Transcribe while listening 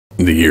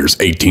The year's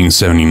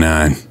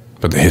 1879,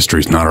 but the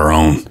history's not our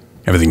own.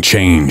 Everything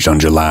changed on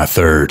July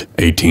 3rd,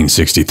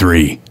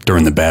 1863,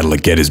 during the Battle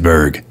of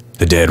Gettysburg.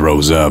 The dead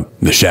rose up,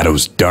 the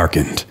shadows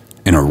darkened,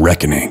 and a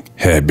reckoning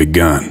had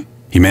begun.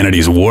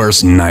 Humanity's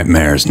worst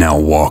nightmares now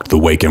walked the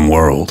waking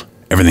world.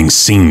 Everything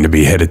seemed to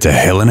be headed to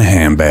hell in a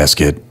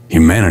handbasket.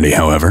 Humanity,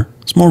 however,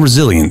 was more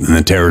resilient than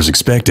the terrors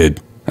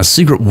expected. A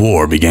secret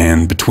war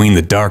began between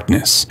the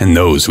darkness and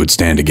those who would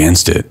stand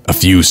against it. A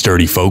few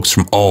sturdy folks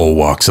from all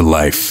walks of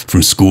life,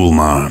 from school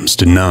marms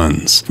to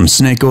nuns, from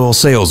snake oil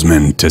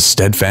salesmen to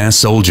steadfast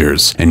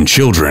soldiers, and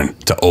children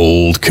to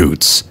old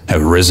coots,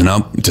 have risen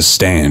up to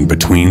stand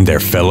between their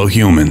fellow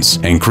humans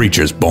and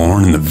creatures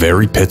born in the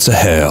very pits of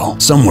hell.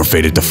 Some were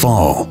fated to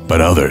fall,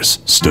 but others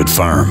stood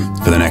firm.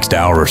 For the next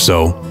hour or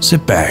so,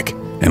 sit back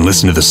and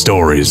listen to the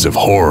stories of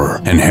horror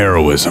and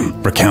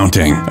heroism,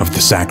 recounting of the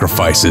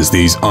sacrifices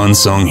these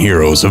unsung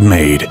heroes have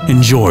made.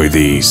 Enjoy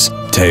these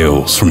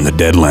tales from the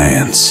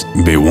Deadlands.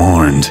 Be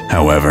warned,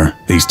 however,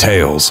 these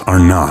tales are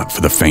not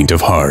for the faint of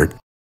heart.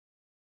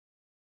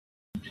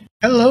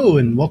 Hello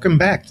and welcome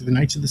back to the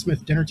Knights of the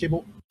Smith Dinner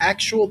Table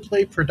actual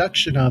play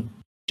production of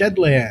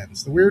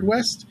Deadlands, the Weird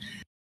West,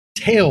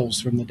 Tales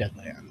from the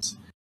Deadlands.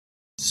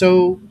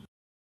 So,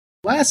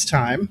 last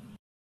time,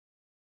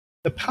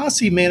 the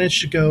Posse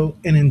managed to go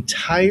an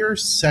entire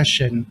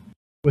session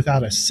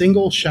without a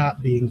single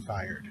shot being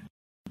fired.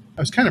 I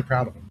was kind of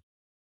proud of them.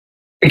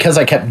 Because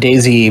I kept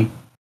Daisy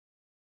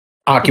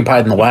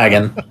occupied in the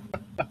wagon.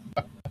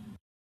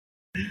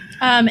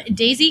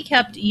 Daisy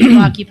kept you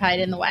occupied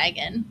in the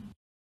wagon.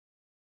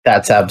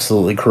 That's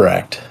absolutely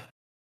correct.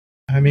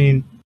 I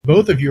mean,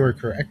 both of you are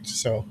correct,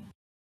 so.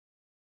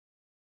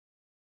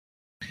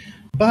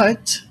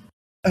 But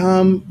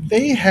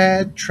they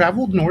had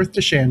traveled north to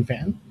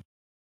Shanfan,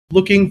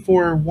 looking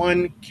for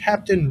one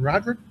Captain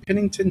Roderick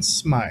Pennington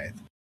Smythe.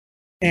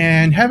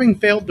 And having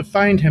failed to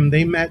find him,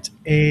 they met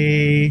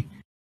a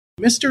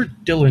Mr.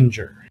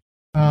 Dillinger.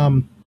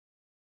 Oh,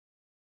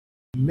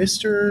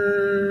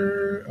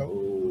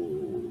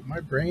 my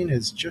brain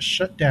is just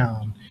shut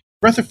down.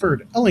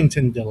 Rutherford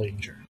Ellington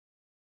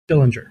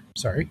Dillinger,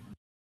 sorry.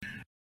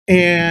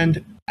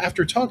 And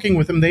after talking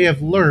with him, they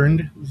have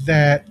learned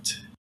that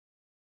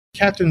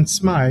Captain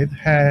Smythe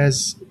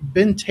has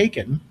been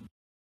taken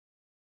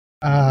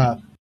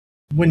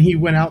when he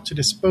went out to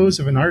dispose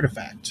of an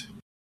artifact.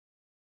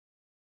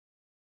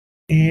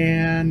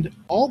 And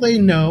all they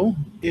know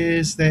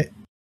is that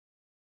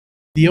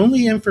the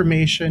only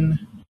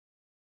information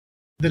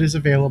that is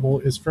available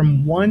is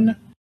from one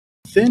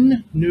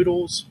Thin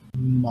Noodles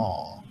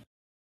Mall.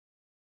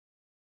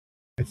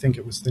 I think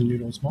it was Thin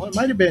Noodles Mall. It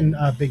might have been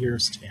Big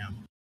Ears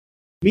Tam.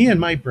 Me and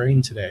my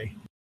brain today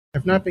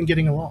have not been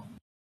getting along.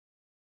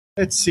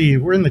 Let's see,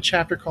 we're in the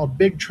chapter called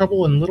Big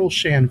Trouble in Little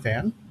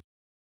Shanfan.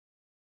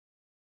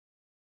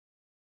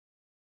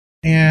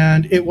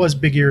 And it was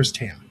Big Ears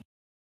Tam.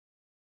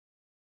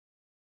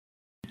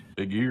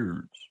 Big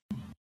ears.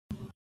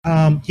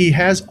 He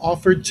has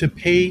offered to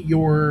pay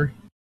your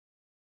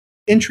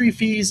entry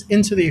fees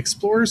into the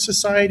Explorer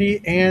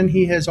Society, and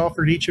he has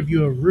offered each of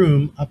you a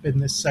room up in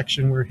this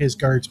section where his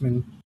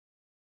guardsmen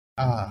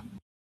are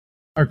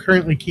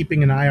currently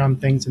keeping an eye on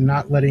things and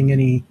not letting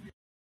any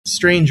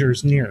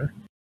strangers near.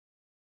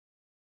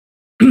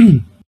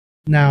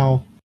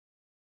 Now,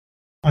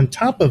 on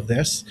top of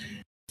this,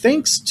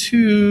 thanks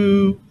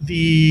to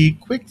the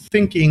quick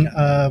thinking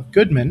of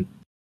Goodman,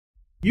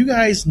 you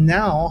guys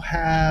now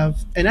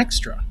have an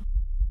extra.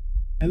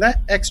 And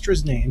that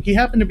extra's name, he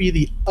happened to be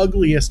the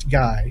ugliest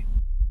guy,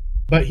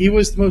 but he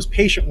was the most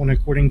patient one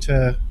according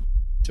to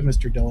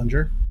Mr.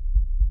 Dillinger.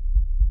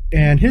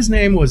 And his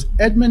name was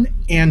Edmund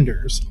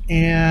Anders.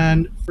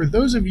 And for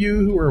those of you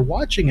who are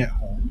watching at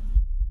home,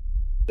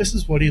 this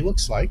is what he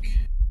looks like.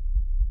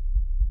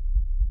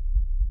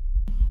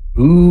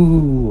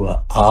 Ooh,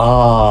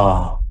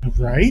 ah.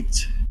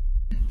 Right?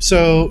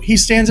 So he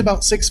stands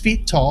about 6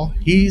 feet tall.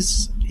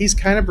 He's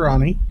kind of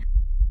brawny.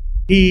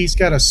 He's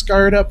got a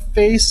scarred up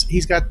face.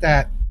 He's got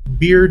that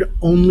beard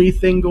only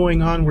thing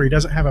going on where he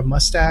doesn't have a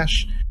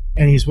mustache.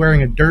 And he's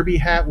wearing a derby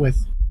hat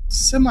with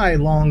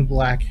semi-long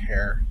black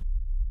hair.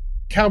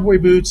 Cowboy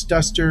boots,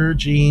 duster,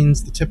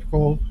 jeans, the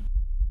typical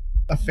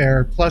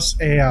affair, plus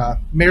a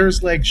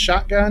mare's leg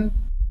shotgun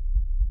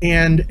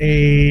and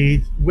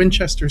a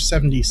Winchester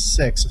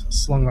 76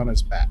 slung on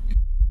his back.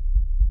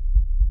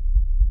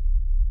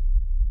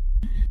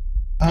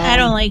 I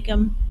don't like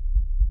him.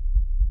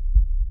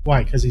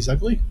 Why? Because he's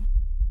ugly?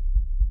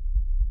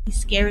 He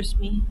scares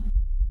me.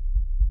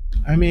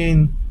 I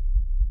mean,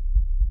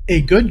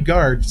 a good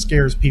guard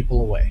scares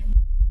people away.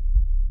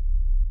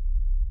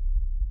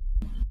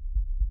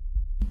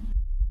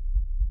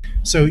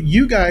 So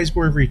you guys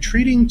were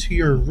retreating to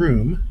your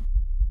rooms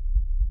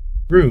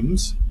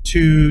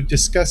to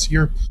discuss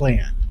your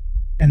plan.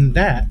 And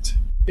that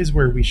is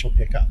where we shall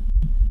pick up.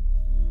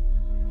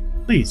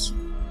 Please,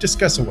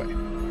 discuss away.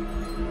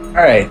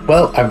 Alright,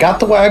 well, I've got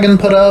the wagon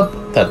put up.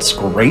 That's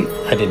great.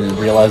 I didn't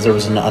realize there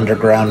was an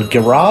underground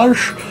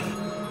garage.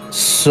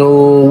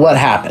 So, what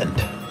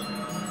happened?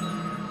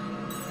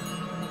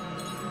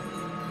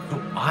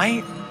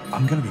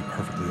 I'm gonna be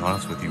perfectly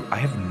honest with you. I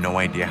have no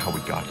idea how we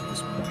got to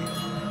this point.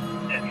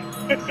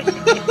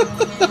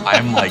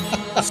 I'm like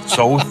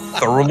so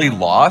thoroughly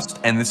lost,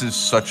 and this is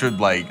such a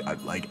like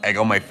egg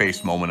on my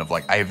face moment of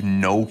like I have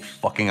no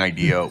fucking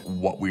idea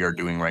what we are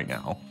doing right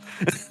now.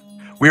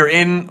 We are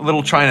in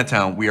Little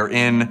Chinatown. We are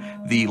in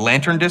the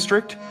Lantern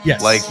District.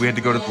 Yes. Like we had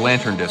to go to the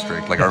Lantern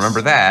District. Like Yes. I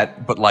remember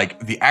that, but like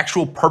the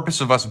actual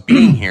purpose of us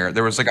being here,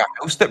 there was like a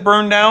house that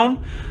burned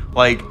down.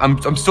 Like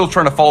I'm still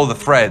trying to follow the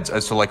threads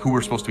as to like who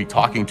we're supposed to be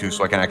talking to,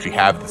 so I can actually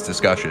have this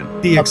discussion.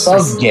 The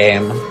Above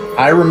game,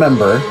 I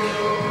remember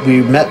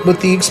we met with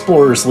the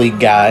Explorers League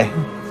guy.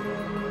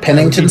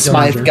 Pennington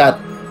Smythe Dillinger.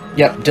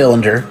 got,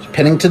 Dillinger.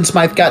 Pennington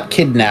Smythe got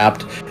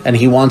kidnapped, and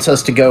he wants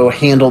us to go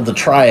handle the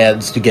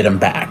triads to get him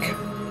back.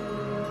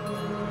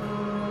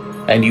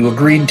 And you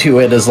agreed to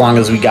it as long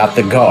as we got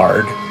the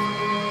guard,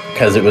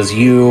 because it was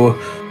you,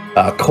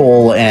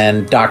 Cole,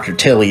 and Dr.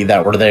 Tilly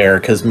that were there,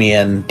 because me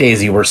and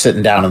Daisy were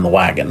sitting down in the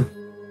wagon.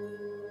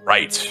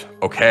 Right.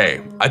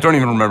 Okay. I don't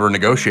even remember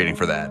negotiating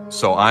for that,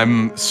 so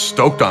I'm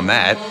stoked on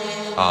that.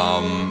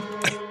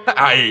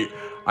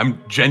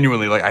 I'm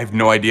genuinely like I have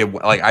no idea.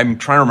 Like I'm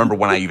trying to remember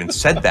when I even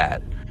said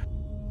that.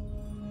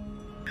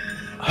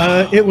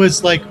 It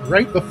was like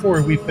right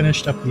before we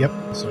finished up the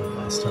episode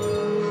last time.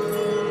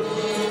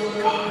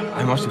 God,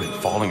 I must have been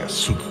falling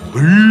asleep.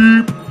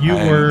 You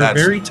And were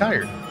that's- very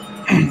tired.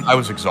 I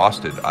was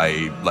exhausted.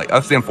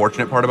 That's the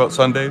unfortunate part about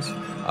Sundays.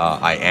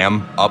 I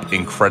am up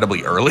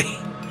incredibly early.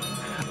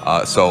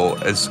 So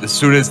as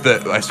soon as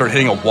I start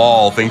hitting a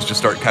wall, things just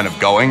start kind of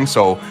going.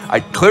 So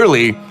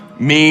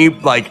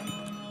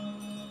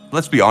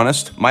let's be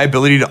honest, my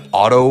ability to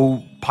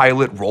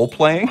autopilot role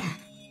playing,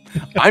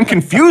 I'm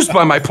confused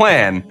by my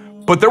plan,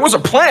 but there was a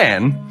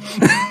plan.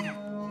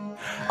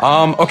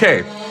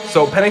 Okay,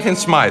 so Pennington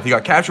Smythe, he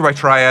got captured by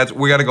triads.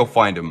 We got to go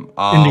find him.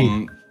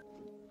 Indeed.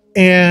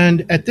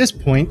 And at this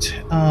point,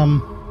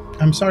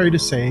 I'm sorry to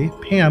say,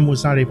 Pam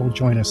was not able to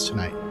join us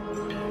tonight.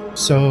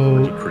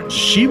 So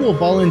she will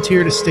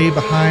volunteer to stay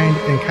behind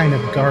and kind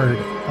of guard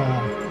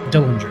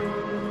Dillinger.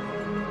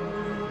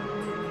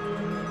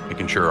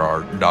 Making sure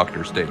our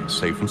doctor stays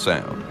safe and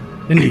sound.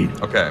 Indeed.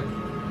 Okay.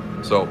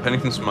 So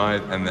Pennington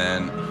Smythe, and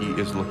then he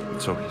is looking.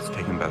 So he's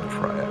taken by the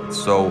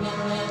triads. So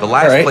the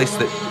last place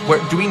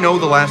do we know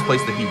the last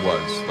place that he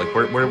was? Like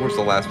where was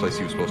the last place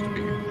he was supposed to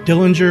be?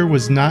 Dillinger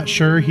was not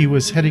sure. He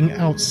was heading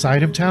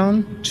outside of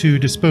town to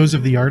dispose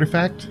of the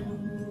artifact.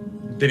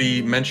 Did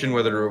he mention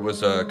whether it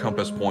was a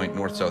compass point,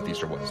 north, south,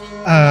 east, or west?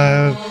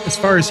 As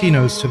far as he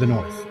knows, to the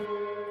north.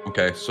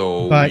 Okay,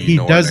 so But he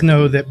our does next-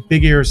 know that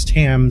Big Ears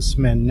Tam's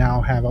men now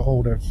have a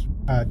hold of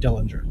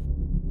Dillinger.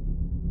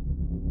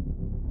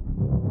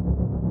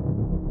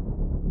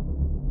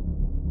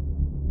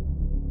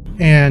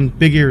 And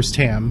Big Ears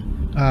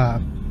Tam,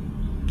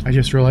 I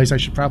just realized I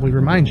should probably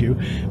remind you,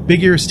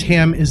 Big Ears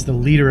Tam is the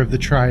leader of the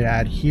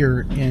triad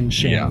here in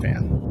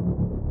Shanvan.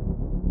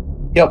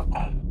 Yep.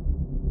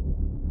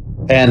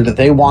 And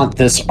they want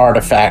this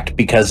artifact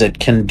because it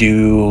can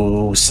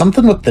do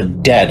something with the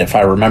dead, if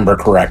I remember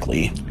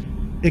correctly.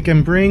 It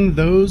can bring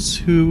those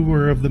who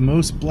were of the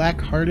most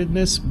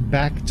black-heartedness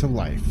back to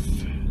life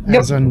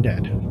as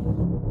undead.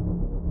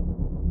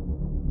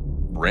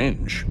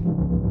 Range.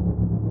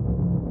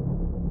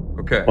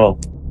 Okay. Well,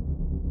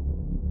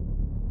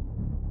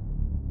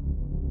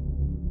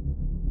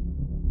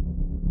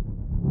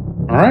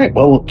 all right.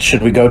 Well,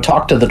 should we go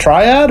talk to the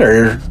triad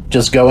or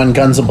just go in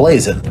guns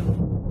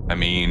a-blazing? I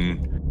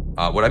mean,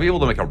 would I be able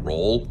to make a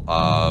roll,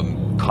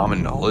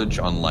 common knowledge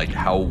on like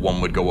how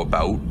one would go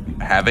about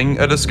having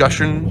a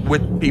discussion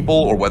with people,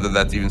 or whether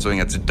that's even something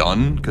that's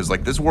done? Because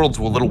like this world's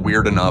a little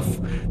weird enough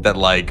that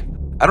like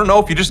I don't know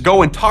if you just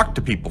go and talk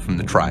to people from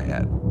the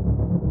triad.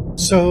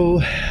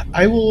 So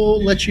I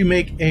will let you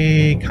make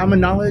a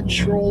common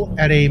knowledge roll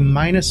at a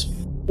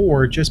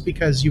 -4 just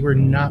because you are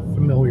not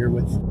familiar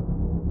with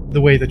the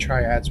way the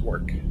triads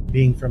work,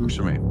 being from Works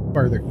for me.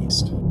 farther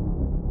east.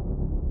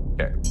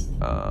 Okay.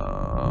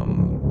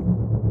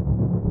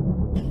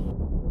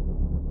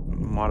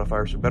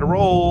 Modifiers for better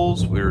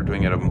rolls. We were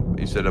doing it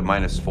you said a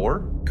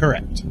 -4?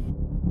 Correct.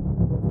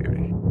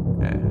 Beauty.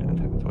 And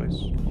have it twice.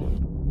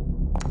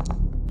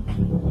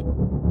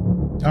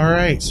 All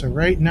right, so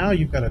right now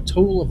you've got a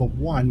total of a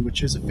 1,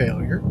 which is a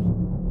failure.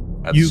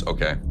 That's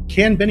okay.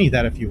 Can Benny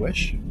that if you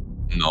wish.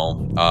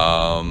 No.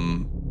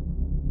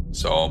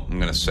 So I'm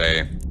gonna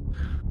say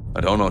I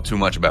don't know too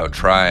much about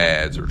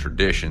triads or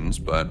traditions,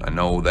 but I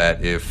know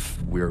that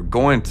if we're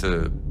going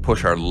to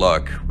push our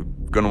luck,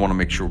 we're gonna want to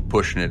make sure we're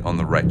pushing it on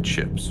the right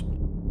chips.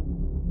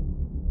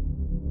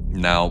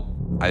 Now,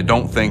 I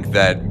don't think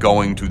that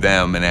going to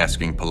them and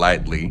asking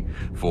politely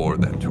for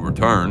them to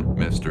return,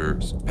 Mr.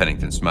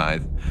 Pennington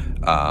Smythe,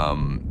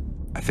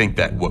 I think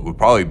that what would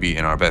probably be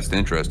in our best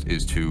interest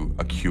is to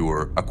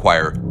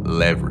acquire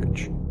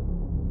leverage.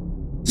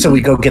 So we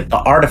go get the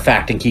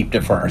artifact and keep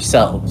it for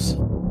ourselves.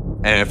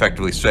 And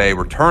effectively say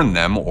return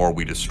them, or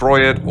we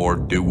destroy it, or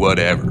do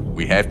whatever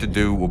we have to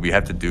do what we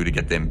have to do to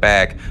get them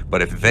back.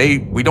 But if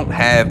we don't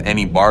have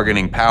any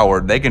bargaining power,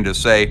 they can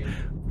just say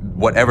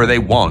whatever they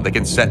want. They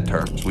can set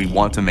terms. We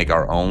want to make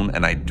our own,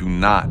 and I do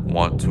not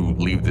want to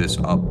leave this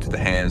up to the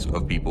hands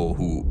of people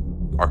who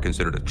are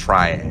considered a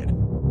triad.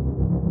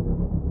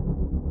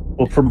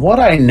 Well, from what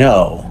I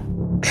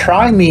know,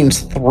 tri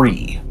means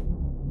 3.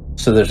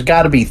 So there's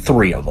got to be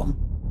 3 of them.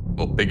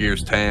 Well, Big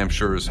Ears Tam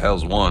sure as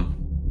hell's one.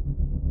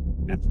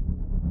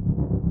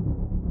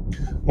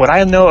 Would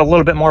I know a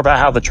little bit more about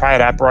how the triad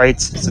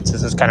operates, since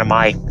this is kind of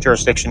my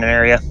jurisdiction and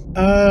area?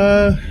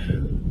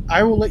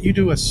 I will let you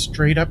do a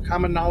straight up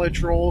common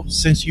knowledge roll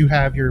since you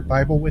have your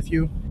Bible with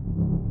you.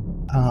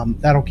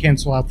 That'll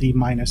cancel out the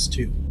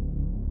 -2.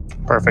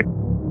 Perfect.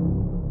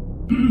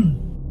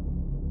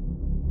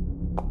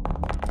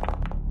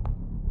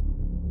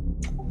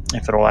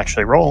 If it'll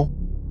actually roll.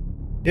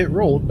 It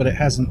rolled, but it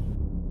hasn't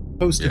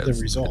posted the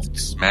results.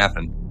 It's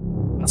mathing.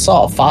 I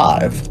saw a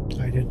 5.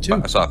 I did too.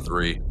 I saw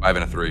 3. 5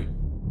 and a 3.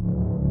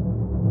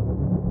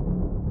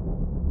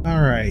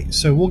 All right,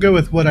 so we'll go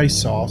with what I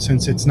saw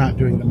since it's not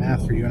doing the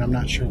math for you, and I'm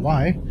not sure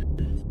why.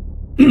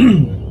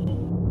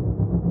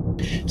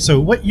 So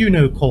what you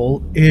know,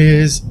 Cole,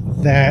 is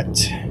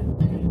that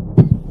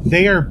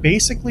they are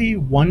basically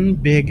one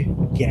big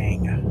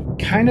gang,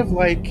 kind of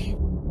like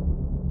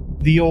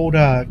the old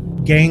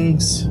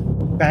gangs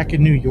back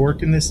in New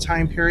York in this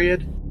time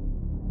period.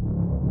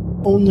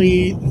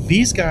 Only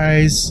these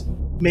guys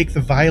make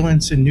the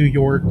violence in New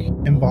York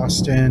and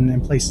Boston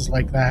and places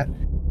like that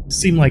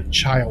seem like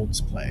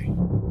child's play.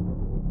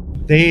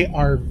 They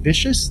are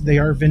vicious, they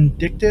are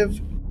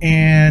vindictive,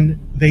 and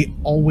they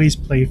always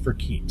play for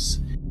keeps.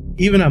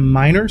 Even a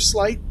minor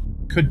slight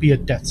could be a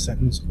death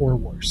sentence or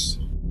worse.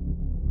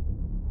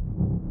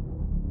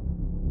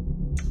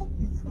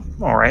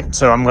 All right,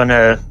 so I'm going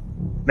to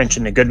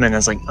mention to Goodman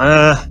as like,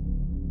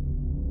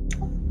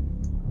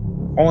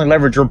 only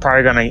leverage we're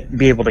probably going to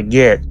be able to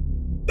get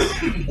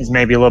is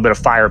maybe a little bit of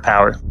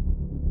firepower.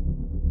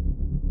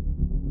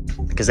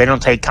 Because they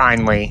don't take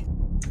kindly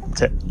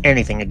to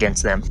anything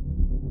against them.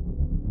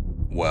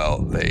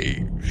 Well,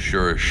 they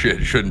sure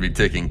shouldn't be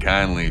taking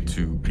kindly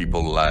to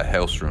people like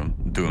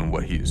Hellstrom doing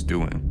what he is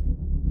doing.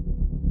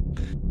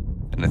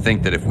 And I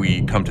think that if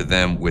we come to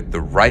them with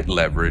the right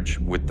leverage,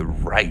 with the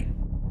right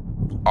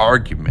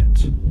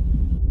argument,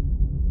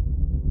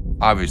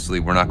 obviously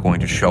we're not going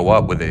to show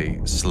up with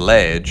a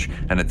sledge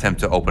and attempt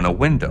to open a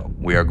window.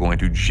 We are going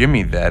to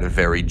jimmy that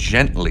very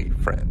gently,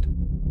 friend.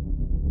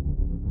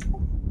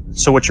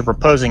 So what you're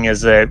proposing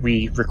is that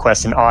we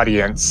request an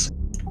audience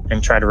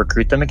and try to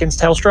recruit them against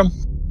Hellstrom?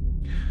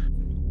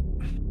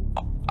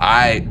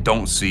 I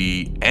don't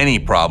see any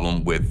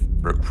problem with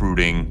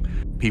recruiting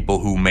people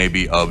who may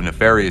be of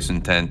nefarious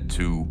intent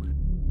to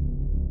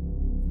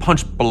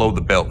punch below the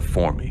belt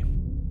for me.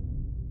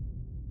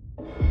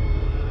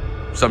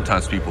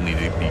 Sometimes people need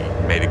to be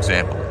made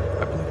example.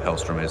 I believe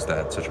Hellstrom is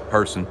that such a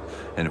person.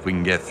 And if we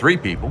can get 3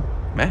 people,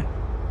 man,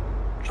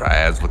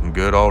 Triad's looking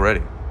good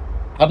already.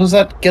 How does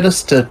that get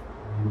us to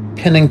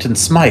Pennington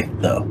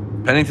Smythe, though?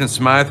 Pennington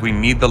Smythe, we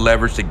need the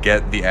leverage to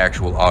get the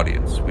actual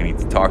audience. We need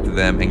to talk to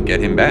them and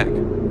get him back.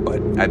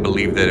 But I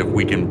believe that if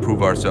we can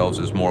prove ourselves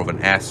as more of an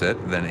asset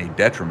than a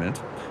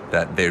detriment,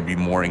 that they'd be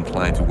more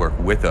inclined to work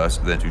with us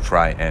than to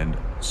try and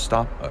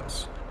stop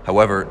us.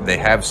 However, they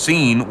have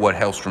seen what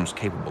Hellstrom's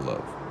capable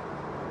of.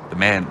 The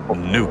man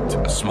nuked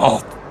a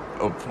small...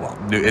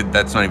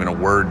 that's not even a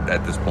word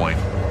at this point.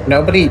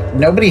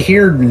 Nobody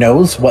here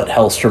knows what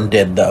Hellstrom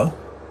did, though.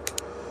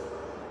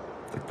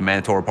 Like the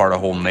man tore apart a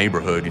whole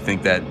neighborhood. You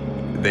think that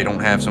they don't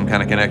have some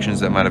kind of connections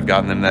that might have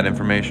gotten them that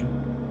information?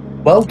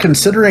 Well,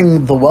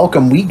 considering the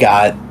welcome we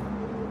got,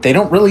 they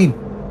don't really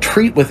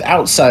treat with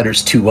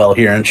outsiders too well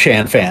here in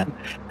Shanfan.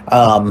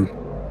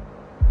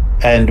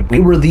 And we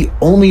were the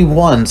only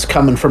ones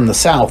coming from the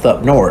south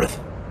up north.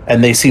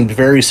 And they seemed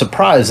very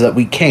surprised that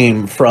we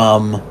came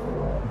from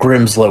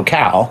Grimm's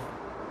locale.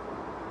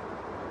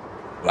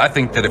 Well, I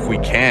think that if we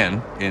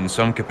can, in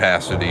some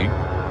capacity,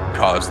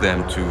 cause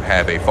them to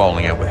have a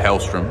falling out with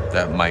Hellstrom,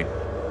 that might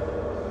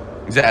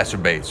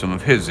exacerbate some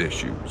of his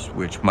issues,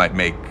 which might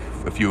make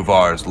a few of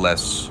ours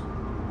less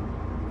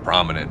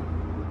prominent.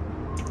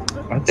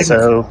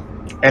 So,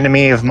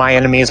 enemy of my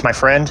enemy is my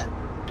friend?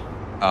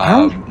 I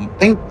don't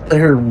think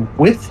they're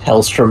with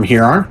Hellstrom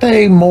here. Aren't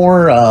they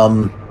more,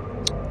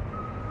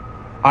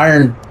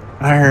 Iron...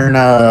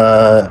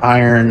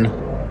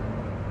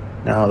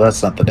 No,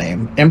 that's not the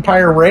name.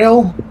 Empire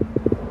Rail?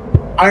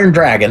 Iron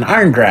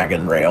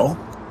Dragon Rail.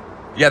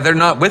 Yeah, they're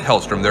not with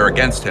Hellstrom. They're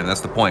against him.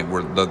 That's the point.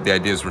 The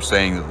idea is we're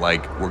saying that,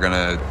 like, we're going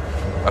to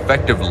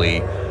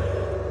effectively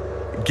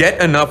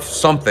get enough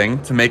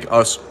something to make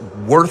us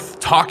worth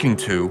talking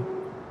to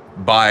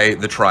by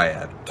the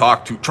Triad.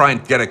 Try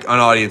and get an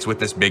audience with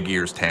this Big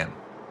Ears Tam.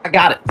 I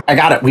got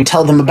it. We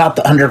tell them about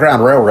the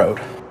Underground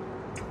Railroad.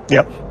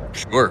 Yep.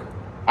 Sure.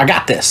 I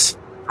got this.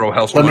 Throw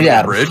Hellstrom under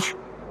the bridge.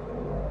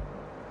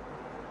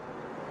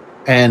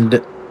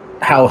 And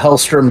how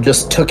Hellstrom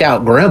just took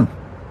out Grimm.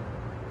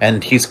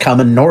 And he's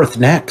coming north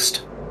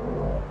next.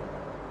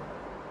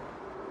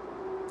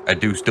 I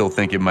do still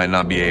think it might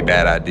not be a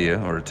bad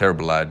idea or a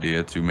terrible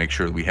idea to make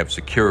sure that we have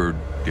secured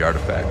the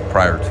artifact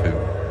prior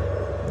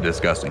to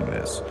discussing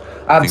this.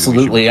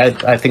 Absolutely.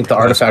 I think the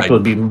artifact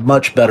would be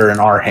much better in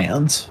our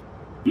hands.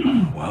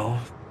 Well,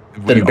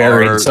 than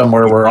buried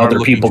somewhere where other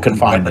people can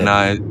find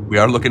it. We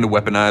are looking to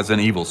weaponize an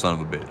evil son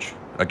of a bitch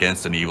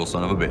against an evil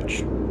son of a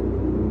bitch.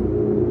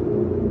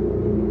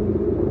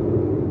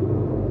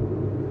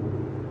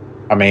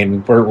 I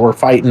mean, we're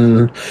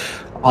fighting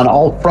on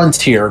all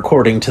fronts here,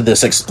 according to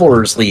this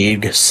Explorers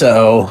League,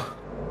 so...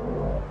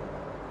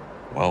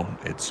 Well,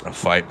 it's a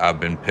fight I've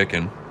been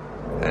picking,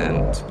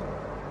 and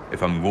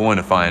if I'm going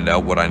to find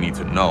out what I need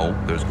to know,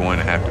 there's going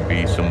to have to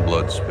be some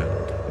blood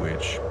spilled,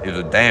 which is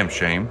a damn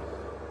shame,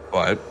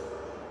 but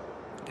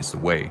it's the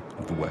way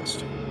of the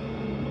West.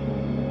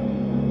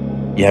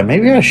 Yeah,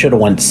 maybe I should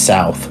have went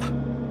south.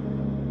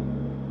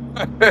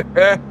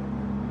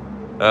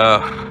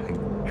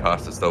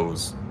 Cost us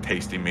those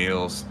tasty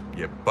meals,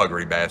 you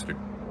buggery bastard.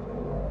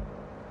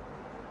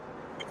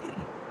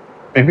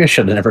 Maybe I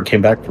should have never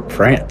came back from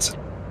France.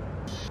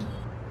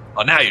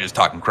 Oh, now you're just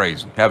talking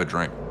crazy. Have a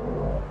drink.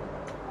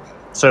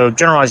 So,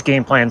 generalized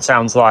game plan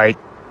sounds like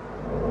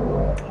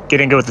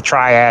getting good with the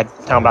Triad,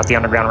 tell them about the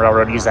Underground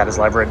Railroad, use that as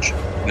leverage.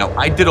 Now,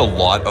 I did a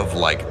lot of,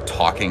 like,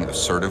 talking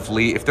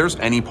assertively. If there's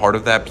any part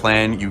of that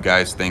plan you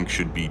guys think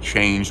should be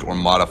changed or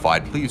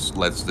modified, please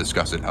let's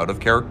discuss it out of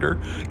character.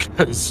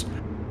 Because,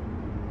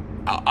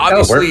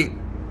 obviously...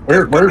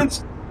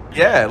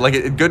 Yeah,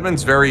 like,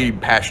 Goodman's very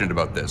passionate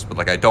about this, but,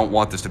 like, I don't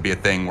want this to be a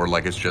thing where,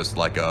 like, it's just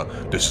like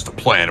this is the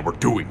plan and we're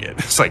doing it.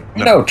 It's like...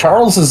 No,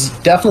 Charles is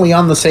definitely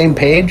on the same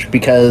page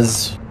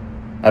because,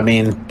 I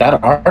mean,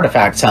 that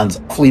artifact sounds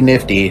awfully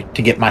nifty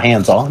to get my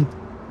hands on.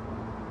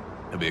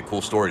 It'd be a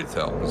cool story to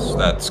tell.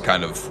 That's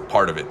kind of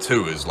part of it,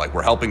 too, is, like,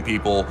 we're helping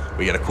people.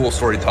 We get a cool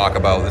story to talk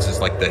about. This is,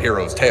 like, the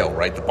hero's tale,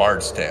 right? The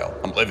bard's tale.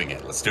 I'm living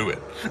it. Let's do it.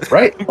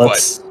 Right.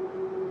 Let's...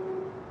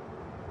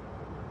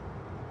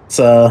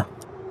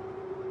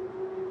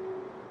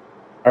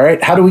 All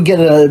right, how do we get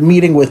a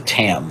meeting with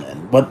Tam,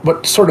 then?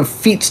 What sort of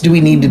feats do we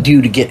need to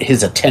do to get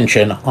his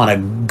attention on a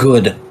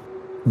good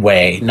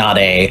way, not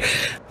a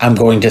I'm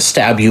going to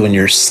stab you in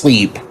your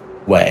sleep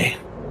way?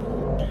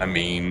 I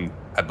mean,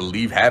 I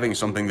believe having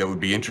something that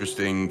would be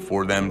interesting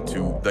for them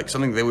to, like,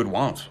 something they would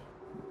want.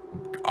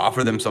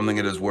 Offer them something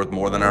that is worth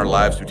more than our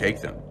lives to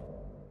take them.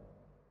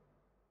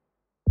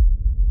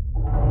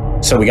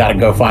 So we got to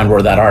go find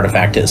where that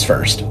artifact is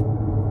first.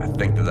 I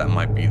think that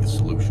might be the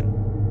solution.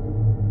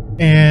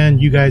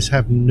 And you guys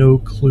have no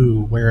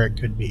clue where it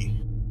could be.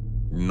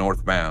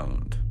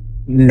 Northbound.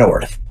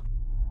 North.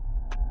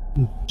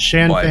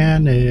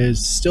 Shanfan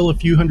is still a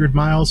few hundred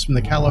miles from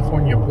the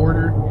California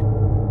border.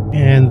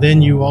 And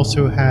then you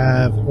also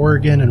have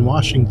Oregon and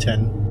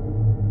Washington.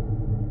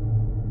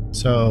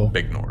 So...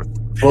 Big North.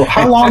 Well,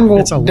 how long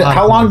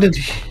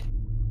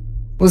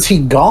was he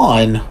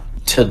gone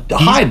to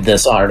hide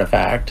this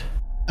artifact?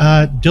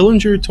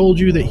 Dillinger told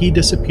you that he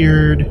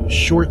disappeared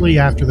shortly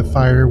after the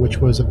fire, which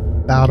was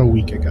about a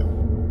week ago.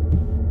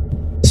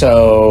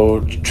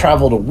 So,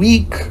 traveled a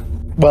week.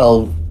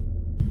 Well,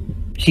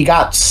 he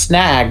got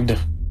snagged.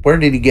 Where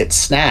did he get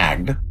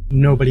snagged?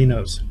 Nobody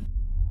knows.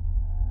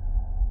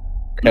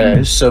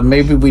 Okay, so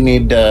maybe we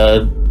need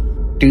to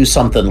do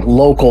something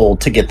local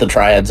to get the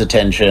Triad's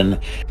attention,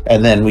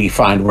 and then we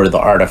find where the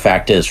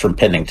artifact is from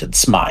Pennington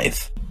Smythe.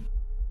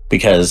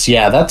 Because,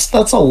 yeah, that's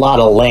a lot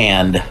of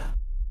land.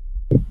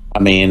 I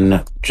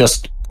mean,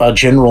 just a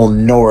general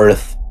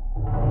north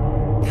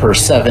for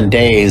 7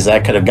 days,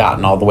 that could have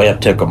gotten all the way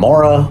up to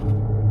Gomorrah.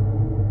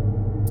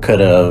 Could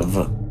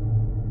have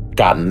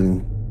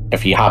gotten,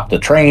 if you hopped the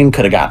train,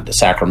 could have gotten to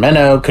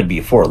Sacramento, could be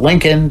Fort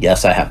Lincoln.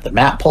 Yes, I have the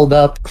map pulled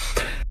up.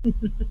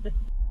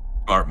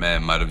 Smart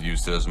man might have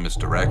used it as a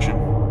misdirection.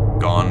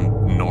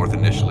 Gone north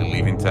initially,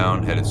 leaving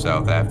town, headed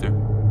south after.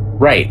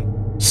 Right.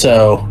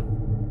 So,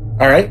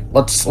 all right,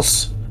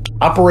 let's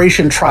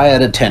Operation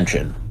Triad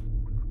Attention.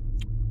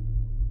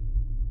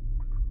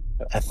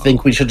 I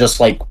think we should just,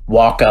 like,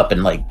 walk up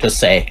and, like, just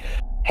say,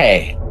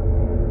 hey,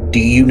 do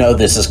you know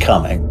this is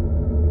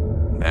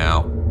coming?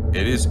 Now,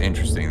 it is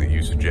interesting that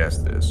you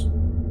suggest this,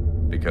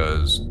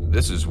 because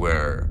this is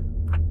where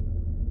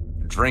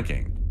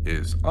drinking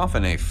is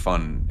often a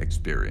fun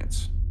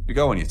experience. You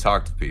go and you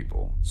talk to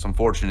people. It's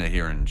unfortunate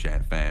here in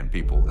Shanfan,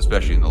 people,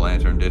 especially in the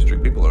Lantern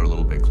District, people are a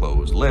little bit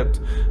closed-lipped,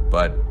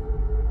 but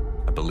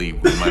I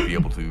believe we might be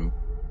able to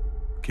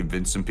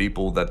convince some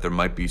people that there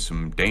might be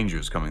some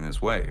dangers coming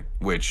this way,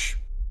 which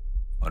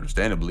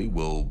understandably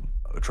will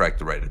attract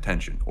the right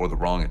attention, or the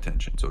wrong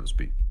attention, so to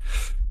speak.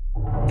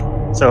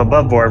 So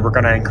above board, we're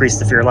going to increase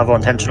the fear level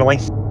intentionally?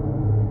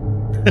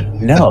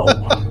 No.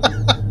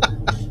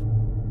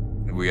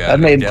 We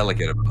have to be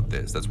delicate about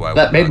this. That's why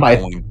we're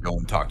going to go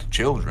and talk to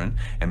children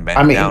and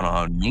bend down on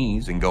our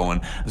knees and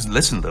going,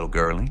 listen, little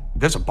girlie,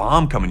 there's a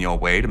bomb coming your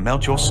way to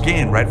melt your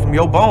skin right from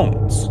your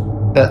bones.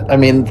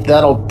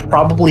 That'll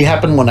probably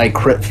happen when I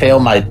crit fail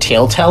my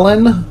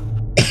telltale.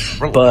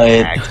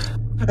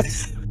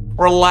 Relax.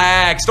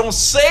 Relax. Don't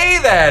say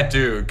that,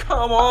 dude.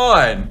 Come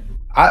on.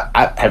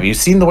 I have you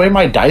seen the way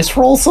my dice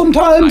roll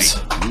sometimes?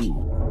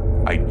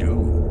 I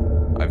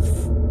do. I've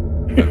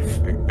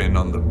been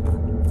on the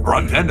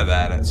run into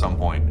that at some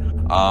point.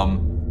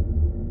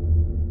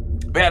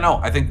 But yeah, no,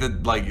 I think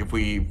that like if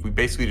we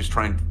basically just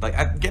try and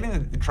like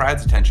getting the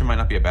Triad's attention might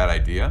not be a bad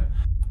idea.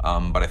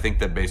 But I think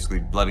that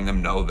basically letting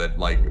them know that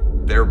like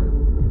their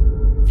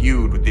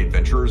feud with the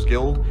Adventurers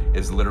Guild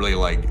is literally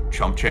like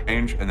chump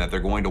change, and that they're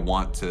going to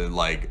want to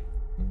like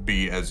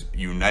be as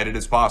united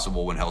as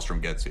possible when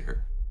Hellstrom gets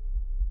here.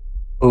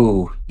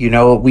 Ooh, you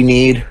know what we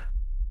need?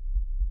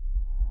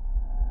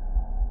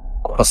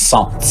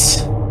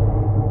 Croissants.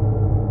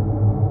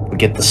 We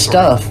get the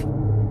stuff,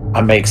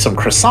 I make some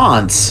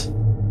croissants,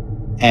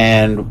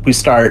 and we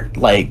start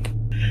like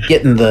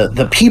getting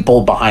the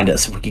people behind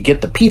us. If we could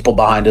get the people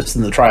behind us,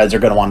 then the Triads are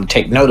going to want to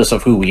take notice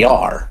of who we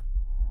are.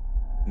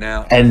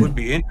 Now, And- it would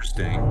be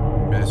interesting,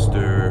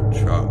 Mr.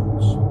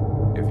 Charles,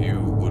 if you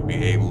would be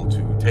able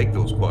to take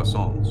those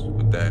croissants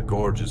with that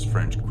gorgeous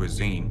French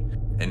cuisine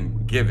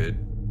and give it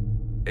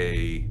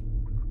a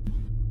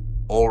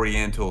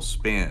oriental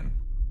spin,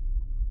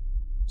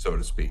 so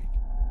to speak.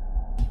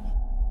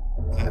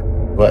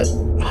 What?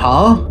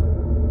 Huh?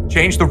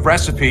 Change the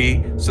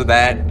recipe so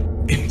that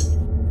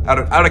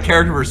out of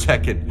character for a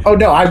second. Oh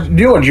no, I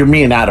knew what you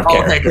mean out of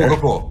character. Okay,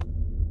 cool.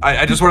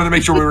 I just wanted to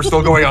make sure we were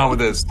still going on with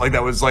this. Like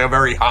that was like a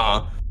very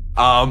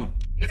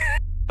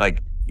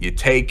like you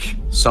take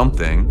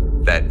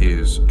something that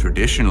is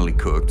traditionally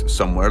cooked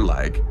somewhere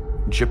like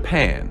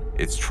Japan.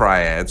 It's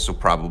Triad, so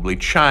probably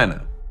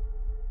China.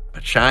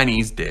 A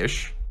Chinese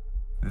dish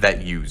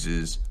that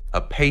uses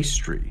a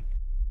pastry.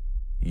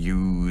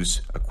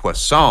 Use a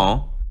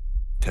croissant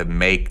to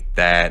make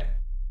that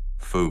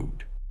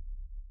food.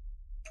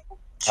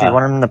 So you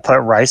want them to put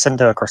rice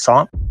into a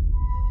croissant?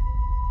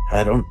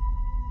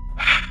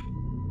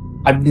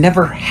 I've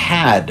never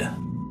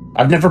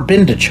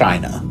been to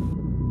China.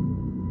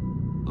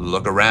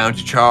 Look around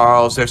you,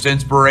 Charles. There's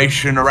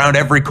inspiration around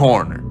every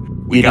corner.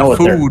 We You know got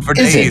what, there food for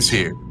isn't. days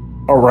here.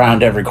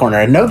 Around every corner.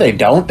 And no, they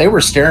don't. They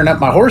were staring at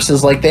my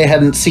horses like they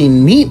hadn't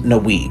seen meat in a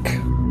week.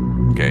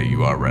 Okay,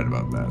 you are right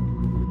about that.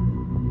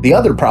 The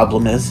other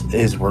problem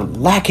is we're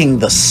lacking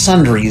the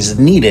sundries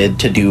needed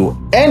to do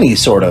any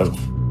sort of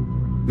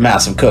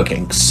massive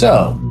cooking.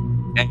 So,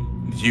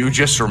 And you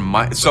just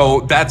remind.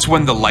 So that's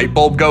when the light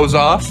bulb goes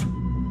off.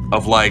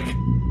 Of like,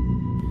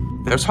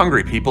 there's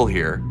hungry people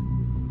here.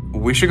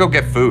 We should go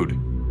get food.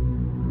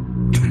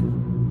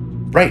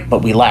 right,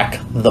 but we lack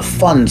the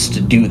funds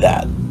to do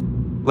that.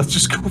 Let's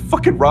just go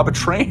fucking rob a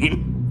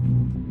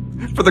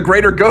train for the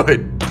greater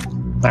good.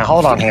 Now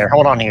hold on here.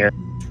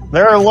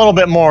 There are a little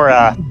bit more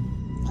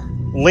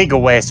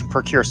legal ways to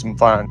procure some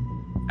funds.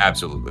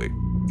 Absolutely.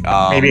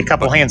 Maybe a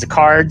couple but, hands of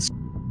cards.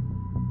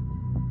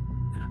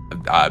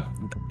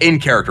 in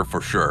character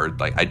for sure.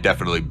 Like I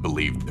definitely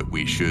believe that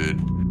we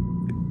should.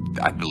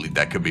 I believe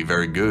that could be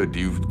very good. Do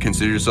you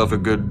consider yourself a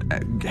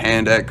good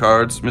hand at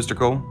cards, Mr.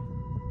 Cole?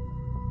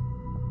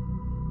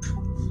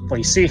 Well,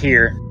 you see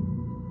here,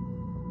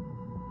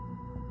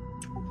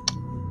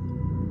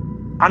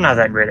 I'm not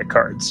that great at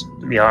cards,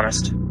 to be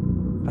honest.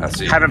 I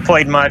see. Haven't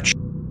played much,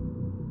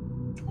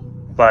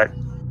 but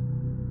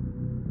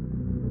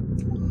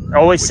it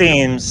always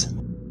seems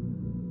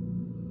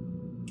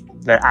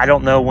that I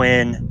don't know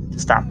when to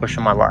stop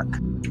pushing my luck,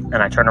 and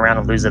I turn around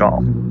and lose it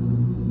all.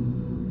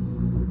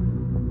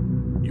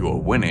 You are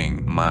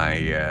winning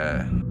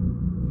my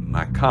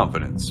my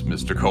confidence,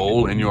 Mr.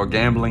 Cole, in your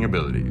gambling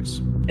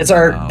abilities. Is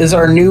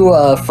our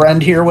new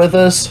friend here with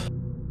us?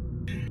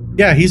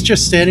 Yeah, he's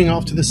just standing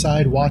off to the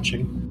side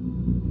watching.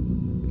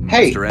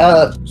 Hey, Mr.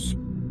 Andrews.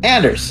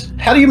 Anders,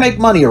 how do you make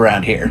money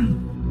around here?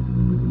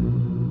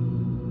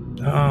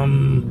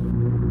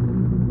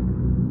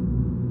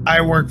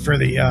 I work for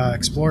the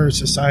Explorer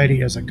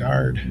Society as a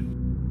guard.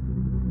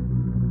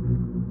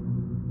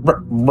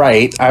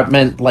 Right, I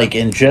meant like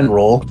in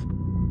general.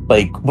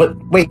 Like, what?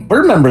 Wait,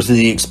 we're members of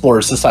the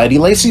Explorer Society.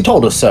 Lacey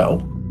told us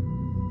so.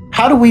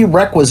 How do we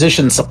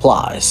requisition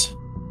supplies?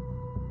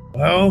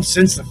 Well,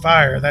 since the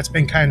fire, that's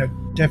been kind of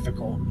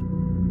difficult.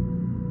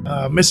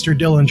 Mr.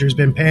 Dillinger's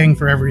been paying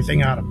for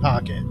everything out of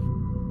pocket.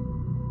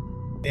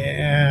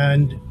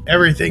 And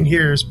everything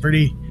here is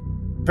pretty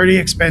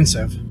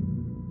expensive.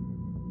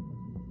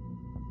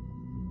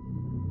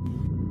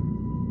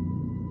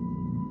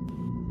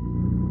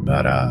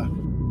 But,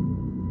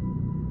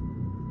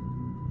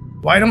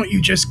 why don't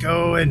you just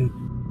go and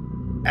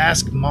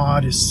ask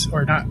Tam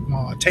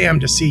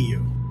to see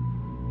you?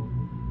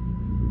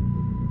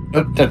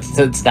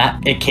 It's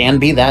that. It can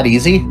be that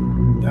easy.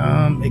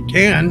 It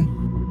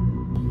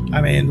can.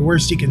 I mean, the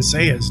worst he can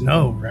say is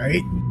no,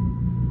 right? I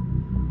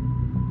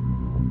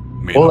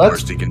mean, Well, the that's-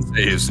 worst he can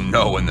say is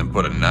no and then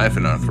put a knife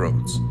in our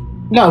throats.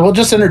 No, we'll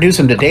just introduce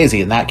him to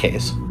Daisy in that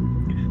case.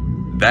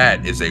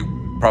 That is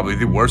probably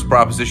the worst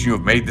proposition you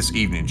have made this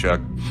evening,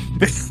 Chuck.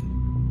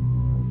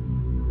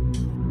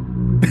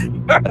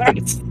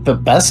 It's the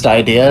best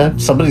idea.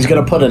 If somebody's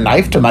gonna put a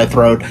knife to my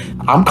throat,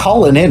 I'm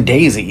calling in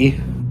Daisy.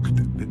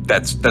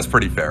 That's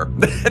pretty fair.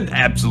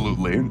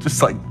 Absolutely.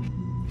 Just like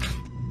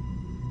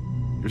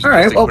you're All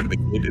right, well- putting the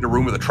kid in a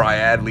room with a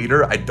triad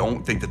leader. I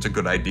don't think that's a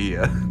good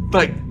idea.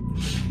 Like,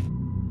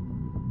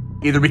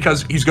 either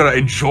because he's gonna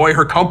enjoy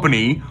her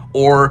company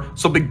or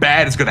something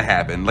bad is gonna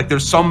happen. Like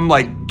there's some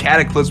like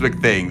cataclysmic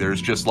thing.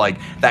 There's just like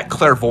that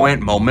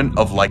clairvoyant moment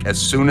of like as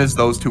soon as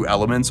those two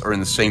elements are in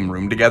the same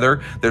room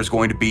together, there's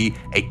going to be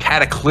a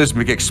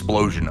cataclysmic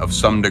explosion of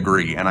some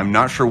degree. And I'm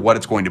not sure what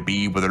it's going to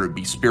be, whether it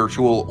be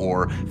spiritual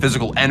or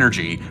physical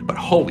energy, but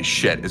holy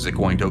shit, is it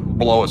going to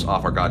blow us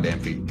off our goddamn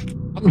feet.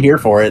 I'm here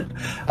for it.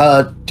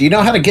 Do you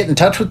know how to get in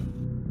touch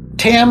with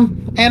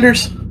Tam,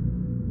 Anders?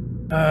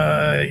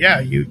 Yeah,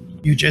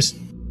 you just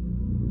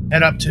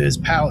head up to his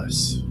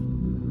palace.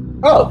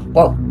 Oh,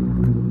 well.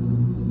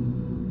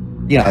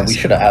 You know, we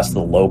should have asked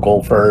the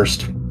local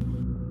first.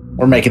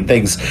 We're making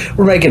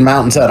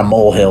mountains out of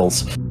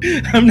molehills.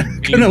 I'm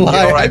not gonna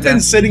lie, right, I've been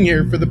sitting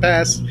here for the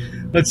past,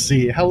 let's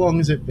see, how long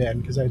has it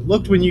been? Because I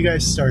looked when you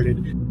guys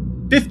started.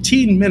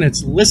 15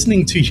 minutes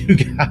listening to you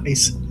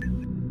guys.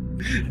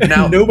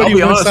 Now,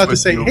 nobody once thought to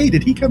say, hey,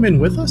 did he come in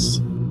with us?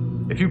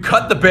 If you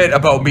cut the bit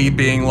about me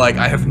being like,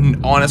 I have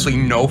honestly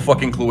no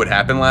fucking clue what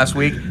happened last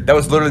week, that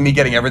was literally me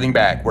getting everything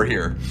back. We're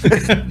here.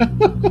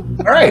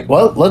 All right,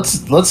 well,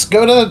 let's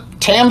go to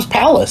Tam's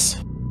palace.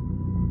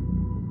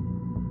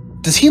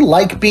 Does he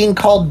like being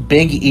called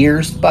Big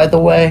Ears, by the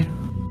way?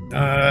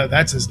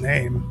 That's his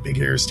name, Big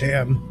Ears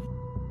Tam.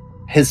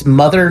 His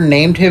mother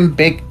named him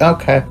Big...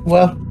 Okay,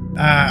 well...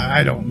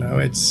 I don't know.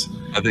 I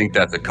think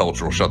that's a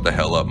cultural shut the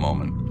hell up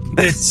moment.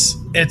 It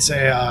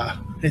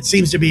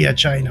seems to be a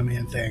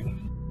Chinaman thing.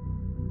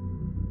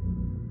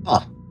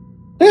 Huh.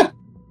 Yeah.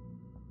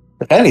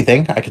 If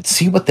anything, I could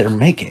see what they're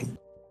making.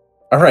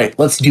 All right,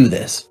 let's do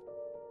this.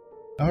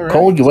 All right.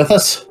 Cole, you with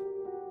us?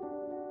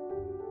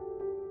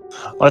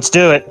 Let's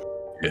do it.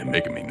 Yeah,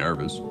 making me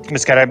nervous.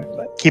 Just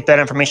gotta keep that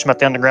information about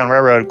the Underground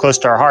Railroad close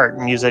to our heart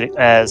and use it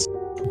as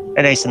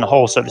an ace in the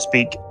hole, so to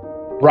speak.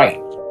 Right.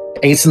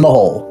 Ace in the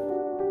hole.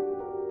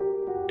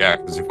 Yeah,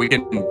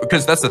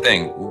 because that's the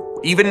thing.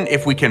 Even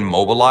if we can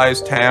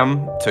mobilize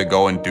Tam to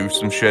go and do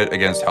some shit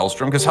against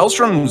Hellstrom, because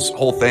Hellstrom's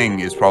whole thing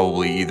is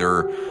probably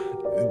either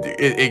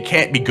it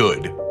can't be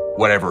good,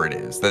 whatever it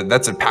is.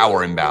 That's a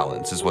power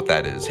imbalance, is what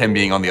that is. Him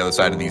being on the other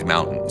side of these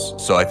mountains.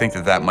 So I think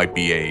that might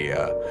be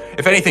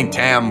if anything,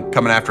 Tam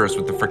coming after us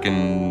with the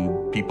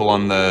freaking people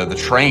on the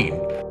train.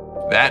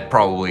 That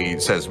probably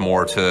says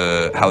more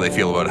to how they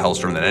feel about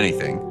Hellstrom than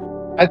anything.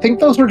 I think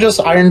those were just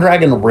Iron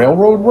Dragon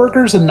Railroad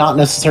workers and not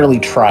necessarily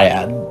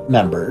Triad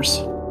members.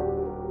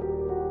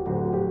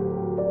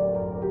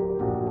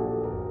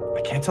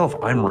 I can't tell if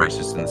I'm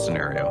racist in this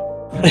scenario.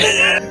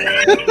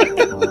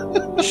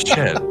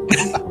 Shit.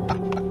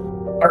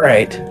 All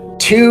right.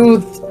 To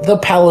the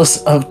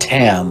Palace of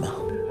Tam.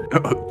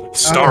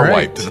 Star right.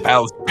 wipe to the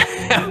palace.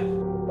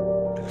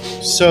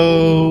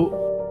 So,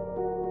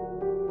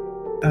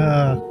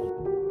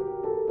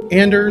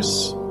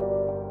 Anders,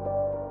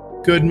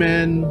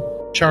 Goodman,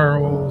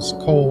 Charles,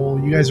 Cole,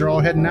 you guys are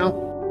all heading out?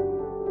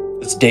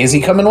 Is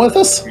Daisy coming with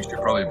us? We should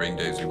probably bring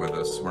Daisy with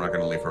us. We're not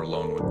going to leave her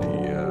alone with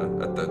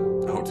at the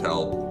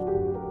hotel.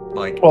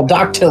 Like, Well,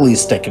 Doc Tilly's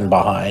sticking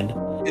behind.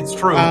 it's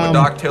true, but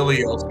Doc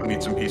Tilly also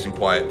needs some peace and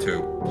quiet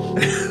too.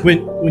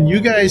 When you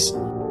guys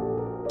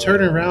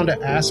turn around to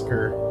ask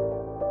her,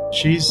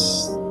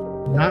 she's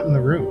not in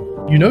the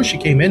room. You know she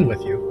came in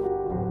with you.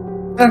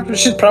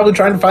 She's probably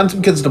trying to find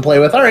some kids to play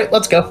with. All right,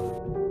 let's go.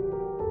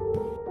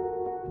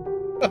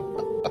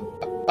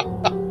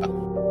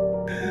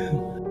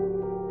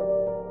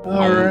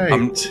 All right.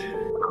 I'm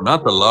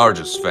not the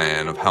largest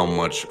fan of how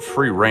much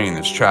free reign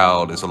this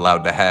child is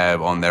allowed to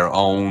have on their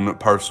own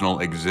personal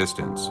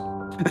existence.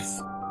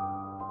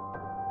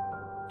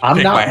 I'm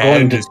Take my not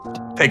hand, going to. just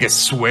take a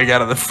swig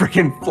out of the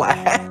freaking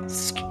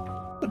flask.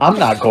 I'm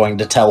not going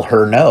to tell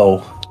her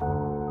no.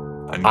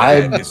 And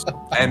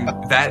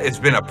that has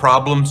been a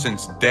problem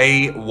since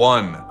day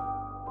one.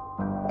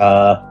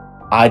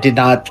 I did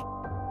not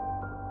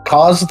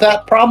cause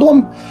that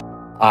problem.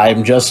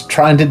 I'm just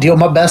trying to deal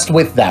my best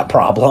with that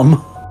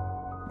problem.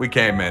 We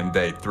came in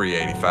day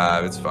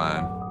 385. It's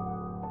fine.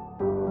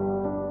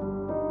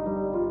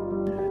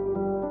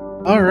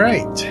 All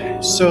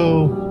right.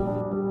 So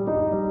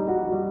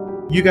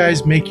you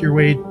guys make your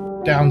way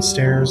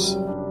downstairs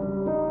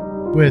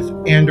with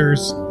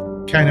Anders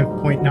kind of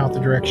pointing out the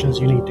directions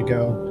you need to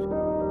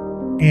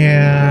go.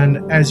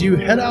 And as you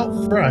head out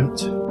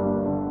front,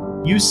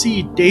 you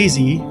see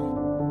Daisy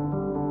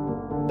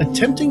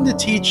attempting to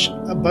teach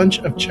a bunch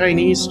of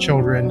Chinese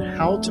children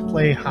how to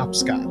play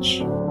hopscotch.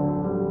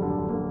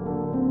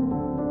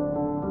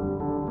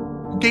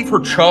 Who gave her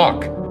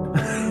chalk?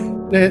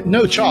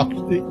 No chalk.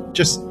 It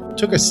just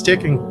took a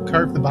stick and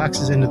carved the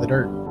boxes into the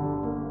dirt.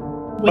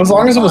 As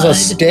long as it was a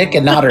stick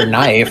and not her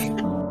knife.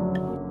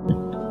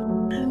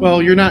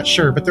 Well, you're not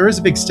sure, but there is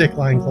a big stick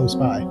lying close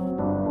by.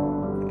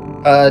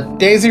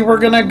 Daisy, we're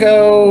gonna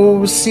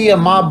go see a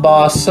mob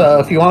boss.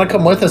 If you want to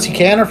come with us, you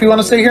can, or if you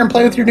want to stay here and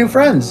play with your new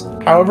friends.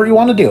 However you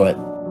want to do it.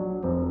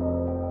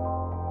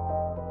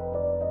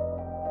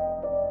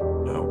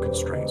 No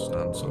constraints,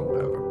 none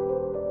whatsoever.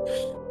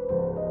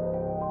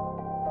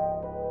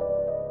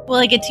 Will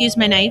I get to use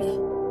my knife?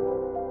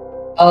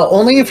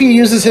 Only if he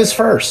uses his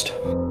first.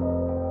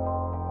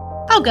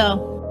 I'll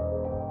go.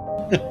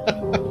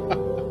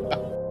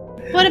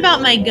 What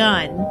about my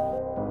gun?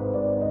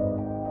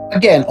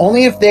 Again,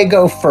 only if they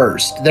go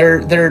first.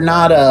 They're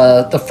not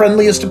the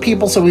friendliest of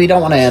people, so we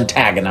don't want to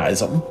antagonize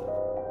them.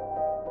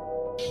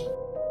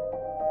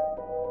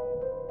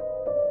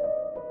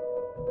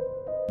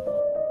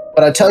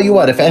 But I tell you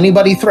what, if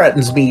anybody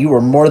threatens me, you are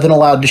more than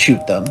allowed to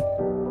shoot them.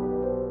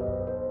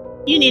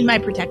 You need my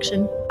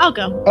protection. I'll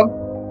go.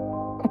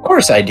 Of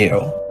course I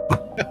do.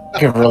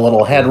 Give her a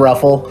little head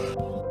ruffle.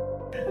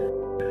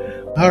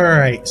 All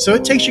right, so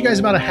it takes you guys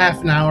about a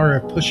half an hour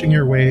of pushing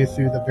your way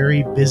through the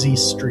very busy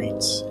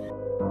streets.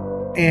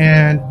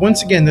 And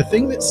once again, the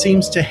thing that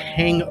seems to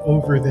hang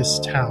over this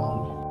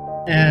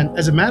town, and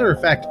as a matter of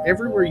fact,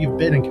 everywhere you've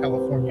been in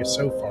California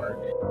so far,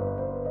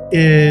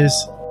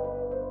 is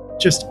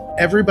just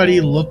everybody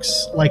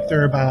looks like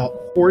they're about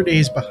 4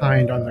 days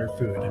behind on their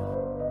food.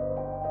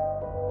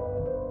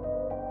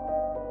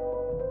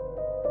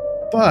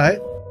 But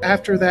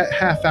after that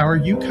half hour,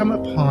 you come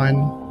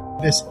upon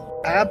this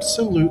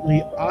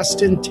absolutely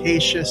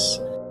ostentatious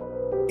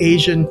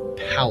Asian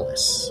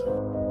palace.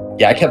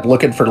 Yeah, I kept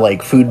looking for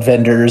like food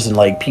vendors and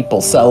like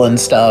people selling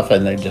stuff,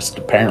 and they're just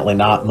apparently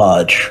not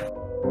much.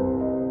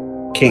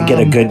 Can't get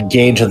a good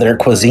gauge of their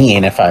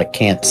cuisine if I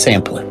can't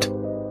sample it.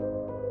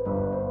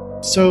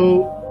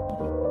 So,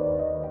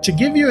 to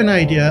give you an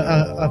idea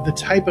of the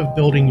type of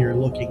building you're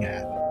looking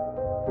at,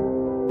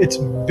 it's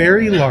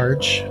very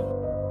large,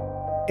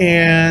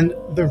 and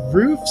the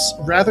roofs,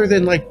 rather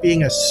than like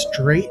being a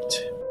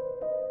straight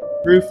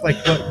roof like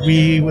what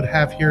we would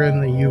have here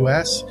in the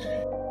US,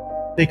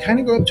 they kind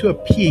of go up to a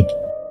peak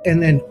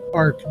and then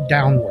arc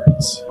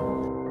downwards.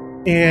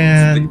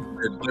 And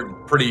they're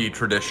pretty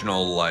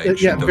traditional, like yeah,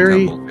 Shinto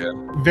very, temples, yeah.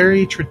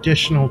 very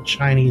traditional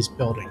Chinese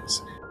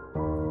buildings.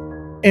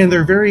 And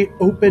they're very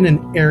open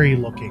and airy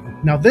looking.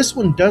 Now, this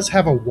one does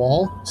have a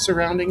wall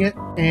surrounding it,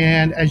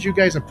 and as you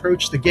guys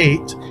approach the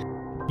gate,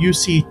 you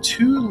see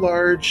two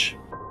large,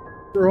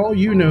 for all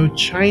you know,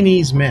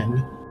 Chinese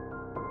men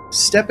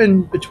step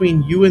in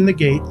between you and the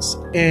gates,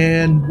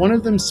 and one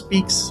of them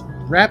speaks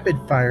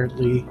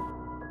rapid-firedly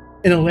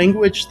in a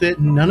language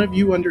that none of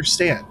you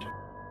understand.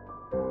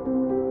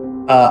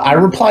 I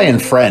reply in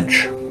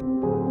French.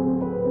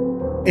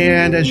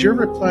 And as you're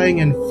replying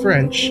in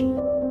French,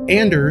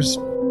 Anders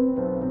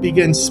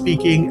begins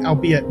speaking,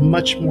 albeit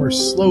much more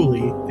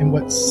slowly, in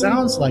what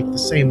sounds like the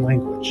same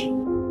language.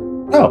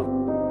 Oh,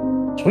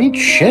 sweet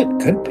shit!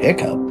 Good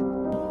pickup.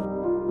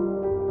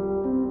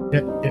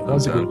 It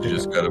was a good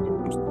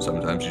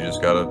Sometimes you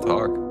just gotta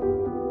talk.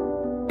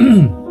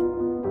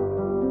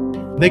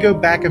 They go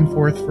back and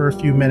forth for a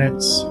few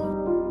minutes.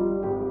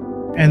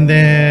 And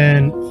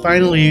then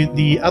finally,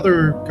 the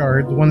other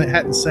guard, the one that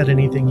hadn't said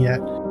anything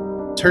yet,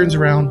 turns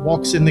around,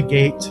 walks in the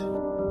gate,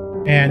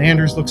 and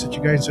Anders looks at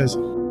you guys and says,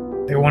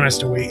 "They want us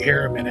to wait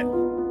here a minute."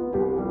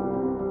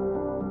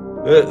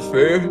 That's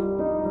fair.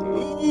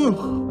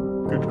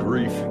 Good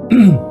grief.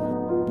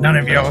 None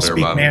of y'all That's fair,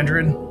 speak Bob.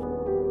 Mandarin?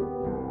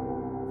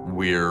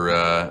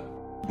 We're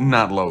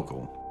not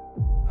local.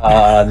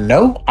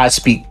 No, I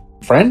speak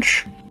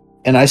French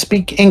and I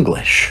speak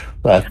English.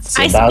 That's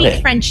I about speak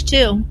it. French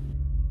too.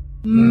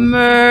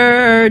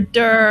 Murder.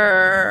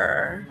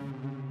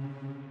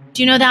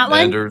 Do you know that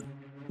one?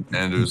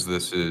 Anders,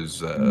 this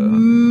is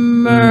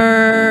Murder.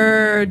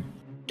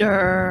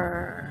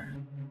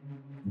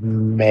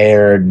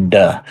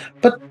 Merde.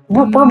 But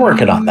we're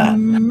working on that.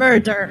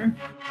 Murder.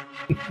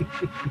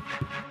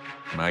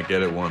 might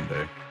get it one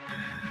day.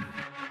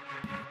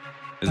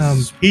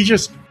 He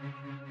just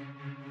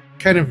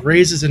kind of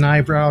raises an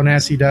eyebrow, and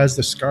as he does,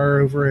 the scar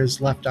over his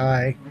left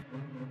eye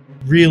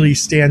really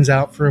stands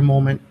out for a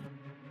moment.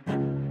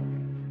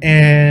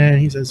 And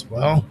he says,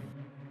 "Well,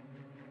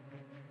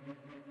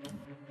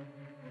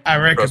 I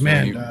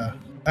recommend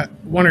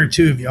one or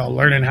two of y'all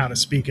learning how to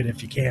speak it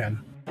if you can.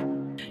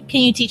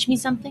 Can you teach me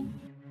something?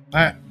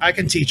 I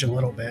can teach a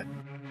little bit."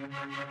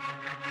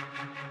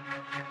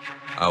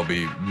 I'll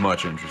be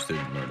much interested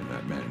in learning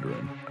that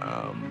Mandarin.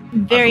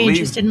 Very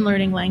interested in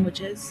learning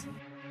languages.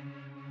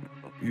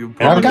 You I've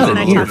probably got get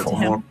it a here little bit for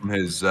more from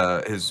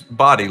his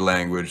body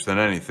language than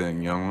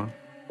anything, young one.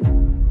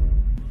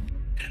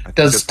 I think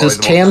Does that's probably the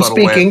most Tam subtle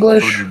speak way I've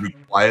English? heard you be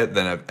quiet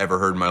than I've ever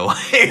heard in my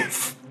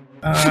life.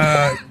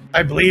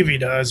 I believe he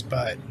does,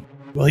 but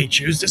will he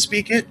choose to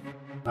speak it?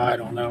 I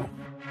don't know.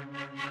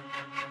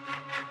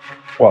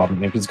 Well,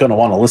 if he's going to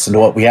want to listen to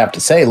what we have to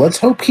say, let's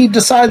hope he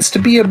decides to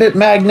be a bit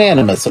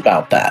magnanimous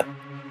about that.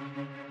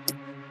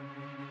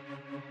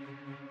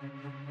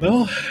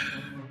 Well,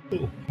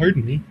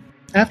 pardon me.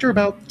 After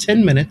about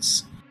 10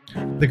 minutes,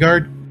 the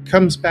guard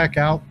comes back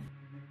out,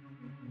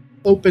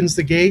 opens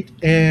the gate,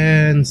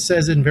 and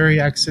says in very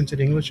accented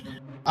English,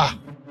 "Ah,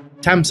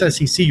 Tam says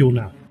he see you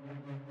now.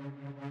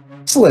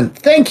 Excellent.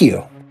 Thank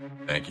you.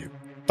 Thank you.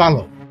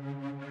 Follow."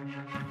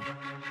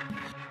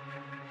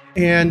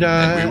 And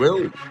And we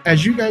will.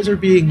 as you guys are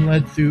being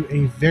led through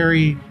a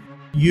very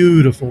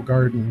beautiful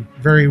garden,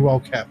 very well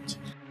kept,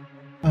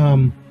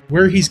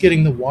 where he's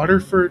getting the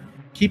water for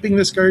keeping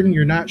this garden,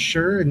 you're not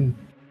sure. And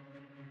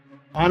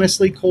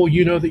honestly, Cole,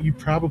 you know that you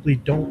probably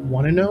don't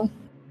want to know.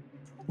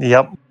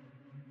 Yep.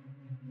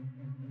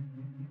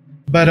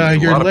 But There's a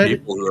you're lot of led.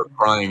 people who are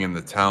crying in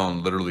the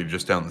town, literally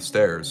just down the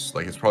stairs.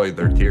 Like it's probably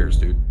their tears,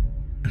 dude.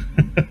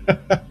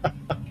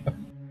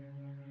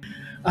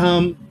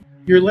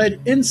 You're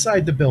led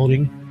inside the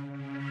building,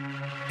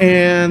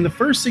 and the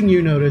first thing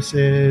you notice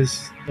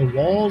is the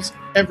walls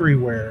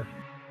everywhere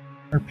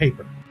are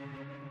paper.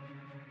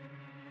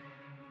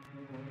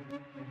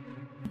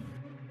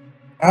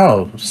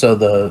 Oh, so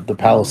the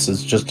palace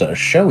is just a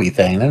showy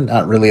thing and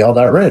not really all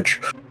that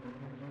rich.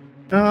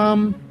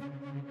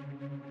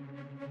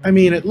 I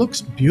mean, it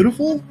looks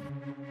beautiful,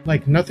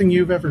 like nothing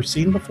you've ever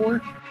seen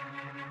before.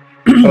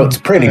 Oh, it's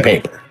pretty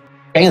paper.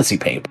 Fancy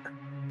paper.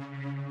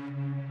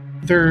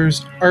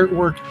 There's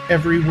artwork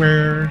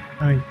everywhere.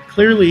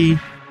 Clearly,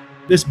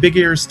 this Big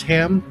Ears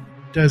Tam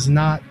does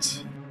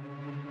not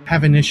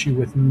have an issue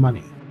with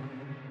money.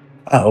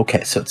 Oh,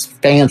 okay, so it's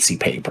fancy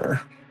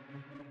paper.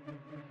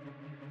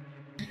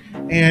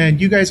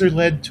 And you guys are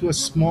led to a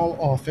small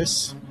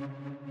office.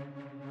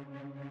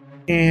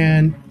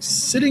 And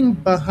sitting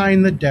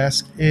behind the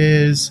desk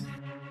is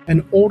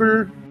an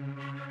older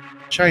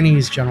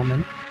Chinese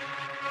gentleman.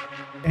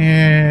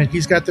 And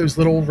he's got those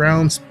little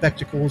round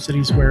spectacles that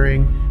he's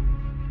wearing.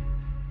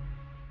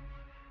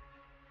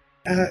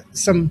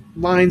 Some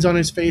lines on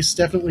his face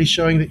definitely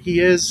showing that he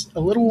is a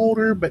little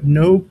older, but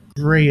no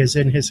gray is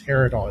in his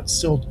hair at all. It's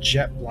still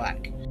jet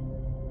black.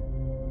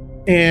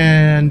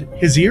 And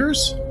his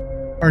ears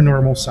are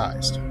normal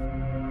sized.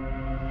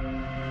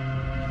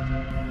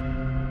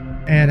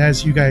 And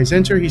as you guys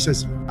enter, he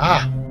says,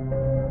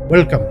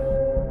 welcome.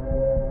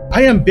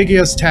 I am Big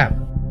Ears Tam.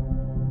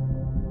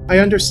 I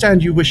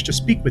understand you wish to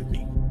speak with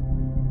me.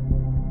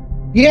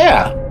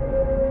 Yeah.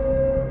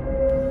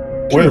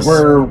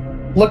 We're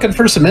looking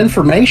for some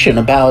information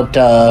about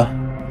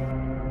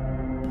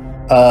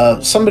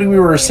somebody we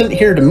were sent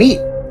here to meet.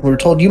 We were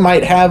told you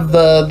might have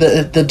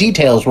the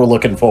details we're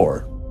looking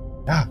for.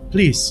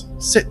 Please,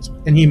 sit.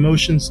 And he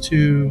motions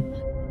to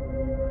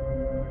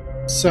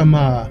some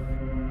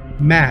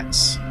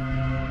mats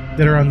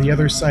that are on the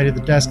other side of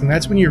the desk, and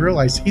that's when you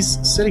realize he's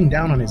sitting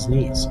down on his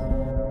knees.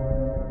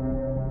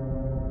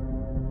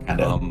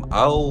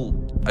 I'll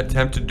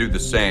attempt to do the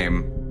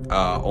same,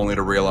 only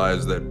to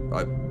realize that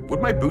would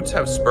my boots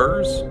have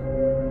spurs?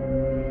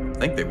 I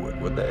think they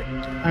would they?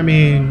 I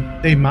mean,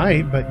 they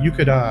might, but you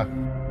could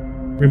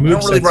remove.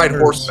 I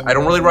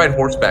don't really ride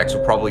horseback,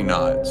 so probably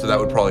not. So that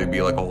would probably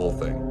be like a whole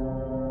thing.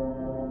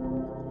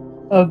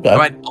 Okay.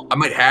 I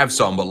might have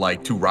some, but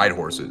like 2 ride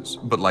horses.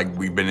 But like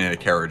we've been in a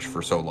carriage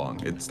for so long,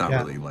 it's not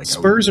really like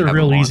spurs are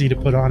real easy to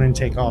put on and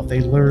take off.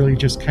 They literally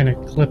just kind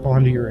of clip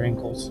onto your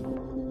ankles.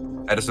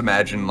 I just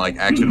imagine like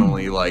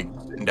accidentally like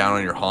sitting down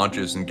on your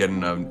haunches and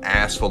getting an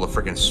ass full of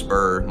freaking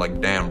spur.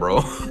 Like, damn,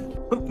 bro.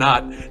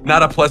 not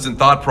a pleasant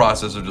thought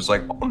process of just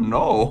like, oh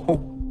no.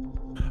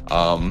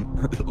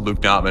 Luke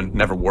Notman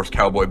never wore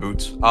cowboy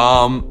boots.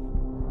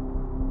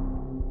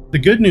 The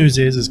good news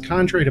is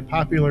contrary to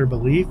popular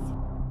belief,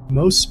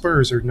 most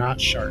spurs are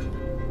not sharp.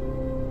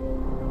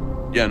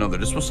 Yeah, no, they're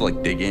just supposed to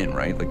like dig in,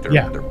 right? Like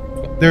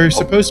they're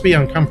supposed to be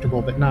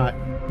uncomfortable, but not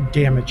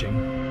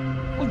damaging.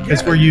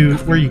 Because where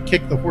you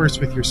kick the horse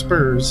with your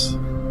spurs,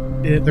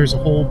 there's a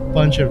whole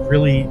bunch of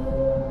really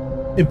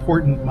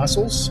important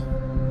muscles,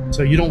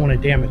 so you don't want to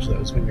damage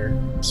those when you're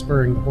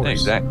spurring the horse.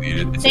 Exactly.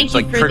 It's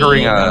like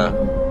triggering a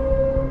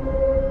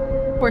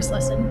horse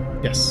lesson.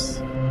 Yes,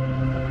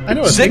 I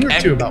know a thing or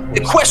two about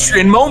horses.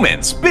 Equestrian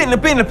moments. Bin.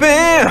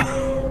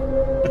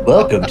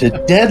 Welcome to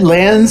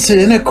Deadlands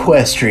in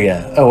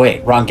Equestria. Oh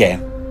wait, wrong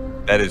game.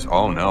 That is,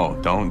 oh no,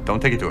 don't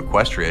take it to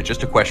Equestria,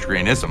 just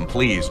equestrianism,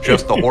 please,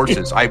 just the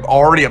horses. I'm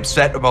already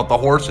upset about the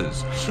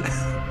horses.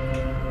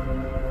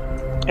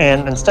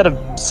 And instead of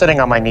sitting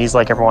on my knees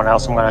like everyone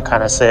else, I'm going to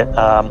kind of sit, it's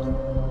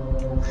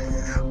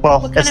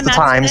the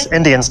times,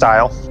 Indian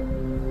style.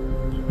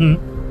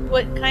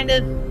 What kind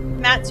of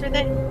mats are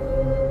they?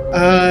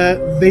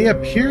 They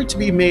appear to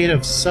be made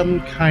of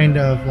some kind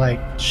of like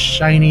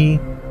shiny,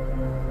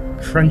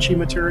 crunchy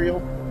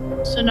material.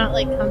 So not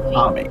like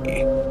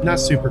comfy? Not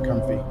super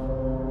comfy.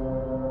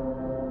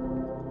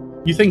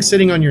 You think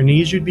sitting on your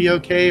knees you'd be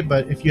okay,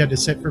 but if you had to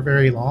sit for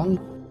very long?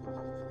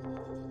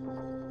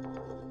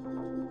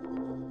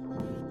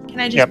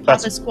 Can I just pop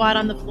a squat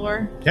on the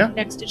floor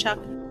next to Chuck?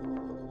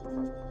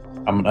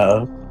 I'm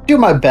gonna do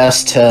my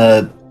best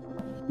to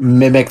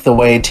mimic the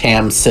way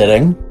Tam's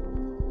sitting.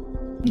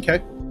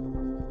 Okay.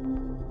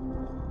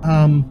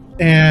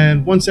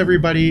 And once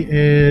everybody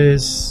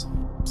is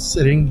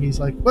sitting,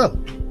 he's like, well,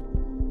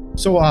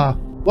 so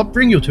what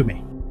bring you to me?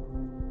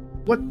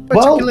 What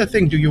particular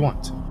thing do you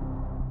want?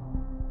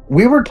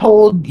 We were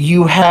told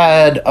you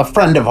had a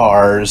friend of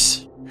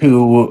ours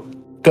who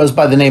goes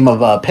by the name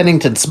of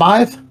Pennington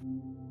Smythe.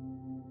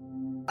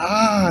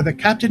 The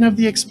captain of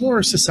the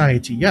Explorer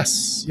Society.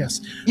 Yes.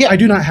 Yeah. I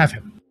do not have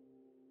him.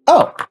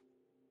 Oh.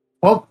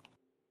 Well,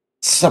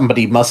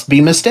 somebody must be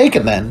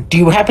mistaken then. Do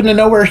you happen to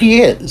know where he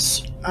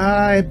is?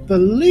 I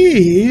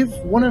believe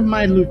one of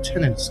my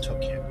lieutenants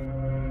took him.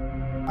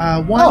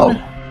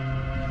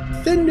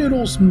 Thin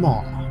Noodle's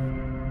Ma.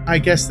 I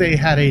guess they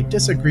had a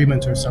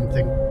disagreement or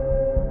something.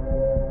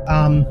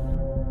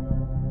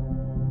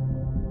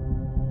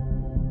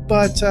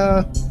 But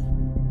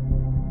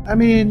I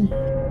mean,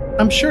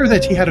 I'm sure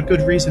that he had a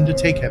good reason to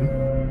take him.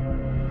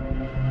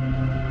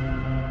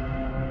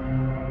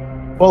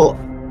 Well,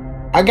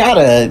 I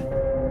gotta,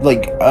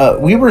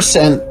 we were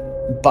sent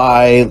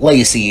by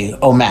Lacey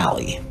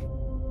O'Malley.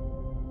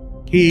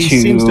 He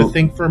seems to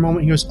think for a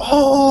moment. He goes,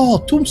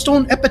 "Oh,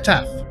 Tombstone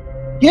Epitaph."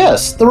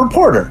 Yes, the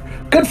reporter.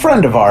 Good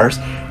friend of ours.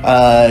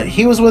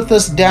 He was with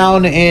us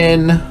down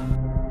in,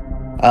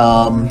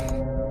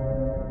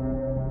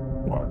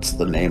 what's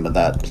the name of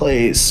that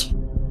place?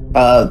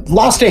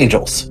 Lost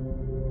Angels.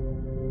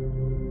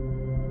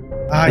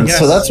 And yes.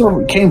 so that's where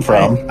we came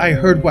from. I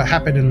heard what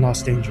happened in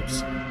Lost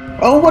Angels.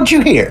 Oh, what'd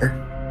you hear?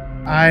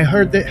 I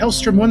heard that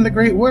Hellstrom won the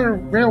Great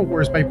Rail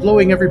Wars by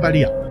blowing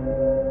everybody up.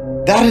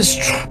 That is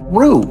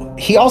true.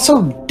 He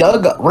also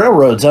dug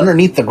railroads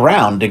underneath the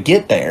ground to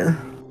get there.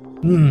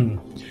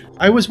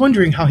 I was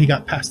wondering how he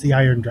got past the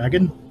Iron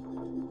Dragon.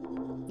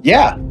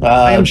 Yeah.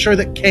 I am sure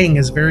that Kang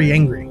is very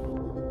angry.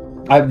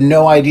 I have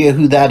no idea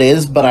who that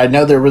is, but I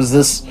know there was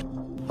this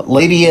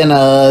lady in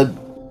a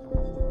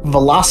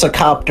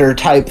velociraptor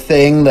type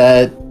thing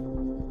that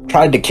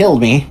tried to kill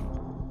me.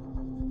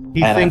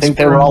 He and I thinks think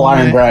they for were a all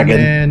Iron moment, Dragon.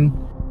 And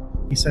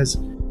then he says,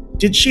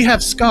 "Did she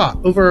have scar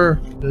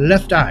over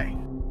left eye?"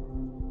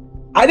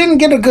 I didn't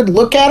get a good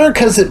look at her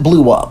because it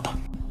blew up.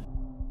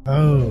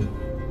 Oh,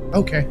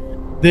 okay.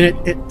 Then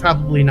it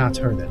probably not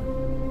her then.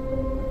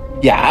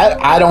 Yeah,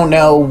 I don't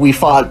know. We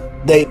fought.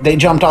 They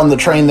jumped on the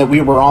train that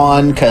we were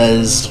on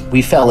because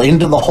we fell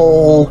into the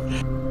hole,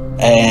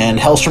 and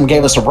Hellstrom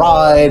gave us a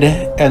ride,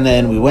 and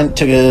then we went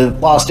to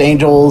Lost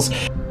Angels,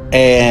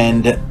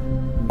 and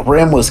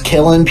Grim was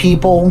killing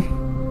people.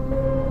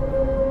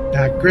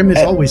 Grim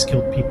has always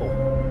killed people.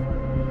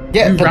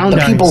 Yeah, You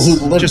the people who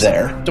round-eyes live just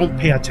there. don't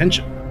pay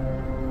attention.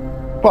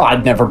 Well,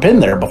 I'd never been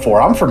there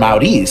before. I'm from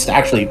out east,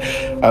 actually.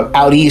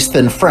 Out east,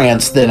 then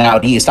France, then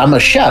out east. I'm a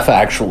chef,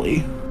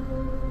 actually.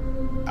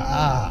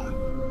 Ah.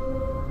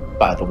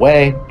 By the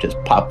way, just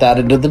pop that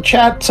into the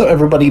chat so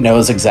everybody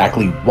knows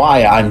exactly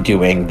why I'm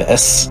doing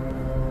this.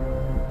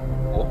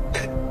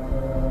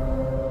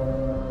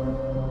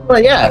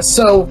 But yeah,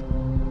 so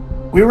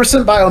we were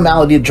sent by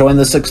O'Malley to join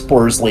this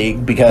Explorers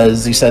League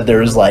because he said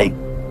there's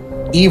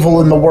evil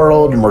in the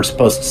world and we're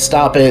supposed to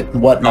stop it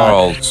and whatnot.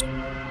 Charles,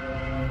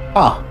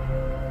 Huh.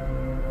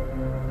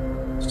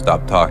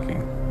 stop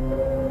talking.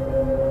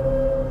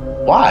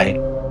 Why?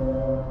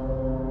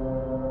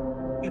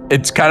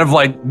 It's kind of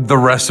like the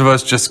rest of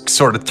us just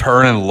sort of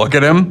turn and look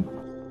at him.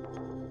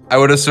 I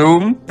would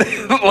assume.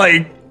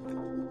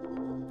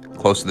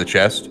 Close to the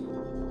chest.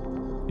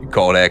 You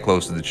call that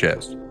close to the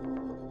chest.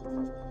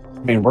 I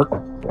mean, we're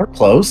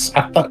close.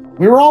 I thought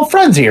we were all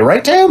friends here,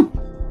 right, Tim?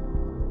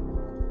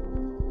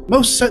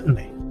 Most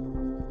certainly.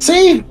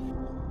 See?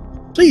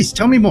 Please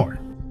tell me more.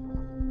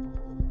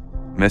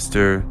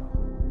 Mr.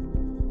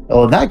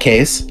 Well, in that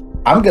case,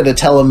 I'm going to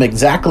tell him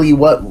exactly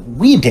what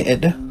we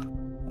did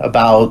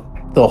about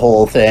the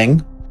whole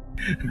thing.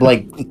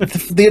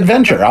 The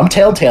adventure. I'm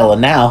telltale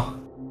now.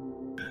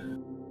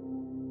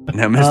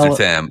 Now, Mr.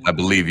 Tam, I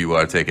believe you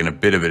are taking a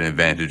bit of an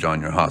advantage on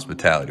your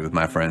hospitality with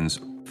my friend's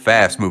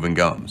fast-moving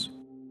gums.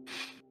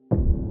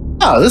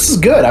 Oh, this is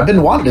good. I've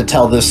been wanting to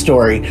tell this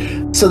story.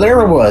 So there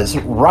I was,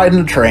 riding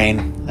a train,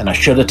 and I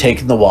should have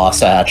taken the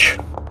Wasatch.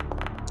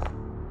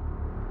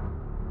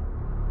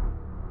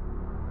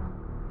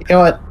 You know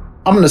what?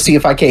 I'm going to see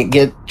if I can't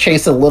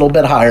chase a little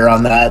bit higher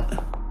on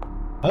that.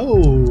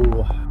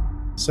 Oh.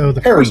 So the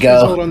There we first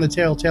go. result on the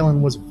Telltale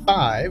was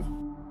 5.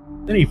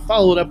 Then he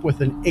followed up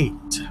with an 8.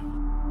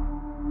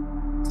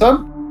 So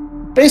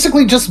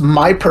basically just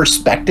my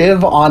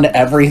perspective on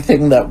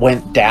everything that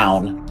went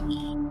down.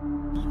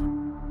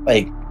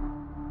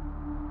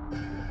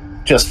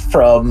 Just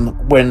from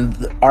when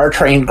our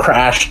train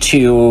crashed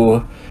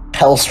to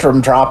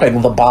Hellstrom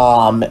dropping the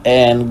bomb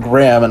and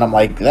Grim, and I'm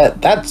like,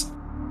 that's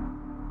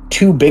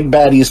two big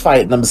baddies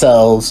fighting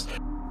themselves.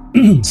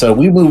 So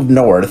we moved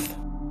north,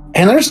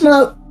 and I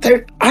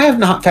have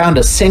not found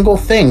a single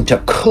thing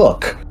to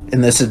cook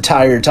in this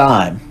entire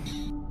time.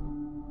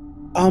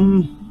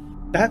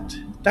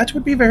 That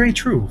would be very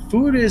true.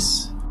 Food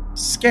is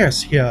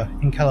scarce here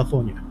in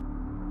California.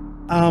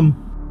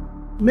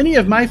 Many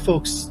of my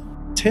folks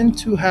tend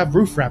to have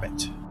roof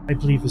rabbit, I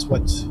believe is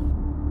what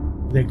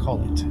they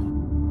call it.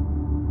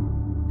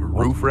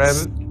 Roof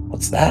rabbit?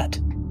 What's that?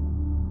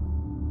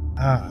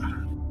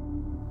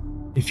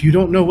 If you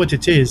don't know what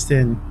it is,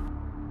 then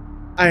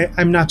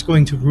I'm not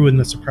going to ruin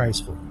the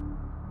surprise for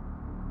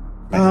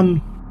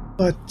you.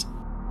 But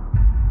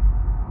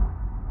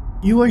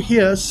you are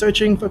here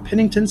searching for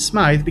Pennington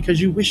Smythe because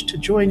you wish to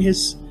join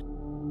his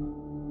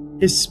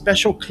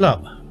special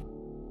club.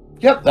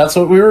 Yep, that's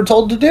what we were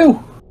told to do.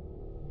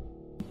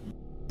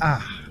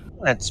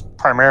 It's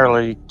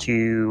primarily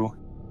to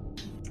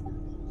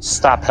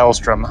stop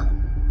Hellstrom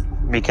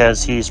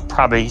because he's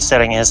probably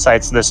setting his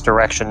sights this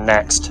direction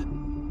next.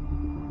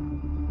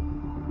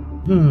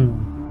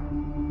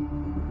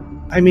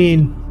 I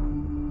mean,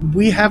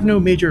 We have no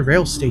major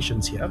rail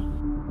stations here.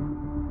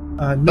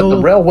 But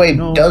the railway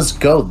does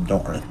go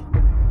north.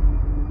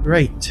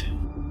 Right.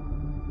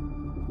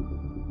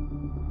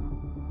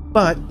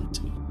 But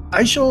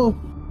I shall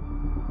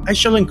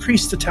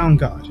increase the town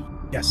guard.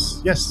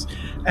 Yes.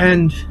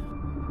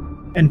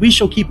 And we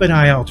shall keep an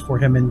eye out for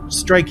him and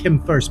strike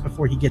him first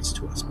before he gets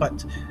to us.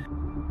 But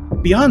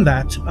beyond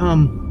that,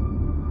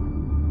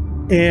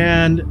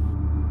 and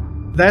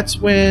that's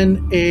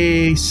when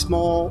a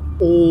small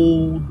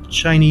old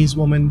Chinese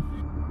woman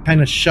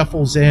kind of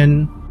shuffles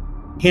in,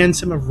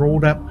 hands him a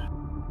rolled up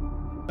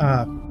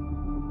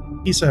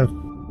piece of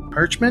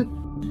parchment.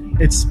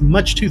 It's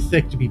much too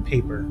thick to be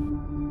paper.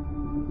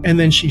 And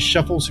then she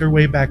shuffles her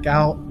way back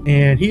out,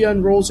 and he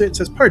unrolls it and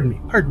says, pardon me.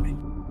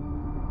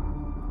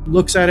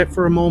 Looks at it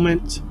for a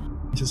moment.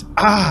 He says,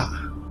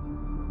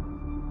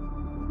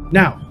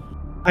 Now,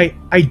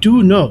 I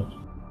do know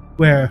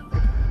where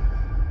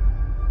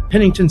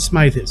Pennington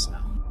Smythe is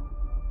now.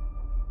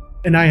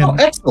 And I am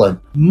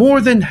excellent.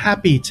 More than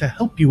happy to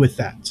help you with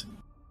that.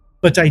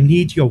 But I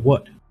need your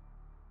wood.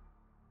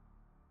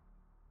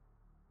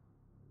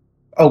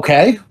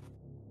 Okay.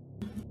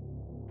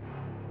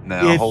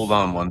 Now, hold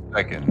on 1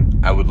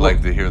 second. I would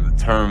like to hear the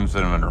terms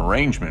of an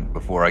arrangement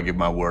before I give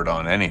my word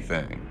on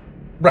anything.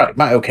 Right.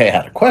 My okay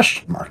had a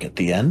question mark at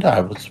the end.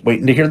 I was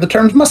waiting to hear the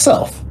terms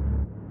myself.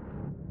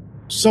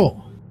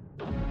 So,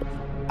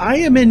 I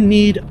am in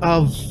need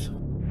of...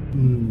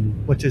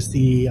 what is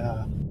the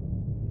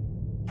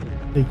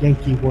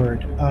Yankee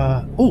word?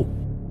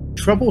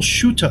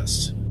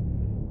 Troubleshooters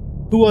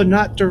who are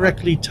not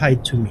directly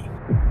tied to me.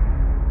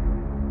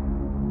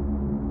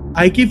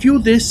 I give you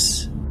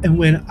this, and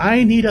when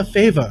I need a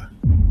favor,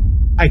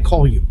 I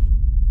call you.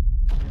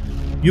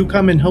 You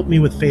come and help me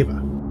with favor.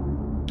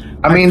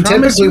 I mean,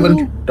 typically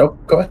when... Oh,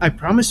 go ahead. I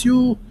promise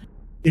you,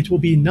 it will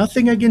be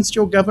nothing against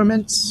your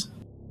governments,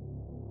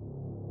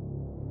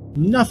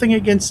 nothing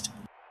against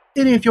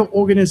any of your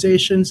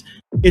organizations.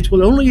 It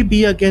will only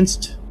be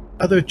against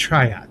other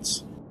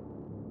triads.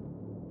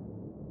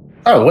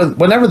 Oh,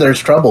 whenever there's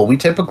trouble, we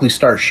typically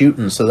start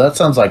shooting, so that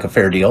sounds like a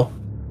fair deal.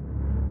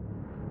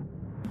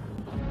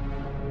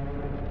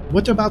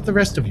 What about the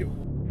rest of you?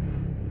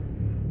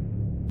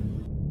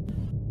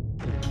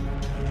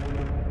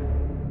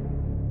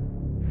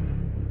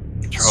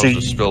 Charles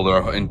just spilled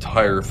our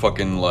entire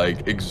fucking,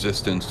 like,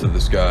 existence to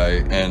this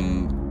guy,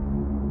 and...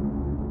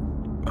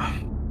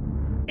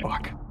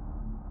 Fuck.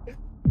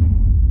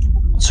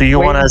 So you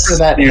want us for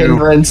that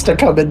hindrance to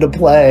come into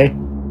play.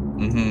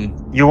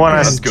 Mm-hmm. You want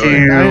us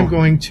to... I am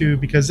going to,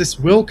 because this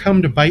will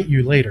come to bite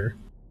you later,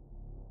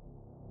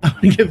 I'm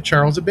going to give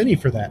Charles a Benny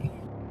for that.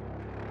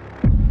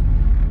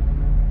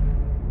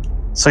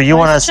 So you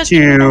want us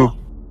to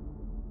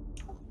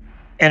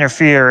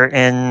interfere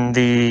in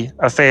the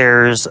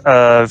affairs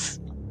of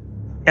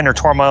inner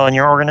turmoil in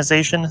your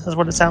organization, is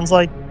what it sounds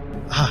like?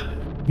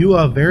 You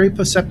are very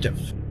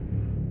perceptive.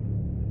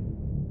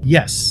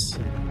 Yes,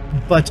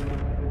 but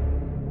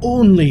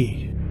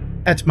only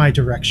at my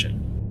direction.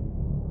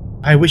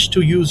 I wish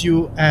to use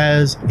you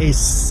as a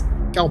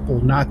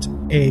scalpel, not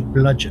a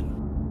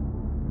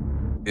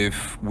bludgeon.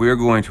 If we're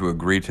going to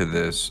agree to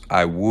this,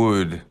 I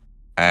would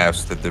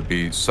ask that there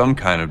be some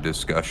kind of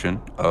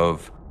discussion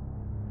of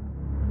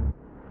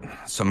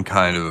some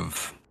kind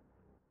of...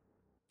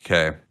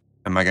 Okay,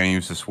 am I going to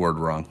use this word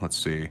wrong? Let's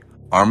see.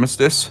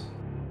 Armistice?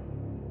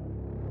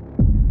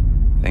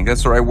 I think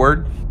that's the right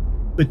word?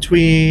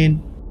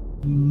 Between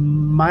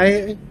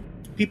my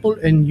people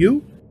and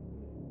you?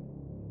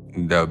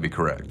 That would be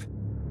correct.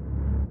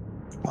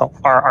 Well,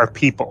 our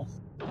people.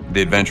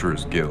 The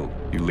Adventurers Guild.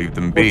 You leave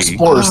them be.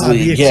 Explorers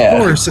League, the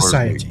Explorer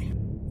Society.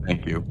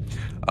 Thank you.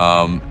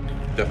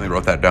 Definitely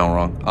wrote that down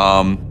wrong.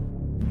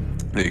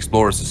 The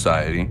Explorer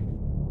Society,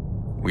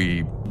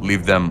 we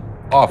leave them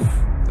off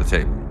the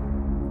table.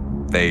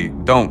 They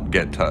don't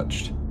get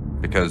touched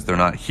because they're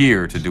not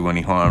here to do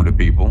any harm to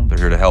people. They're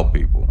here to help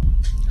people.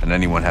 And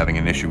anyone having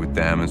an issue with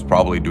them is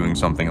probably doing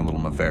something a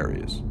little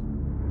nefarious.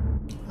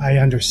 I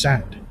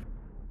understand.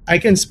 I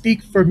can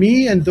speak for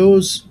me and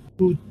those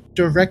who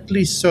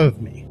directly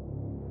serve me.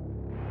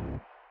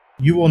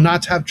 You will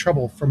not have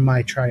trouble from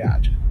my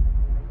triad.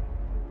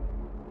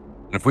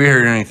 If we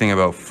hear anything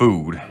about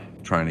food,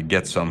 trying to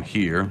get some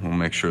here, we'll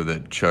make sure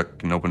that Chuck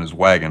can open his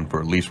wagon for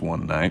at least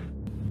one night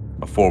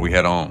before we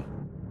head on.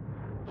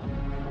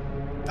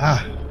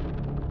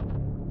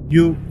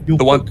 You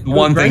the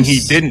one thing he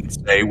didn't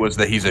say was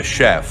that he's a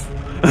chef.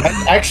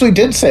 I actually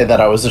did say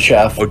that I was a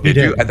chef. Oh, did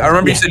you? I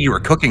remember you said you were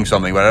cooking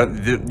something, but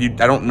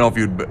I don't know if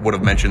you would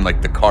have mentioned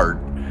like the cart.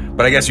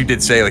 But I guess you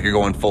did say like you're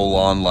going full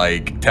on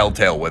like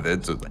Telltale with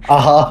it. So,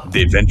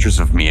 The Adventures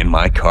of Me and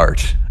My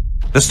Cart.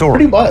 The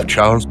story of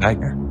Charles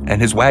Wagner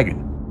and his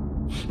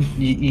wagon.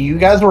 You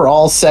guys were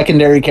all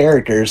secondary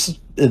characters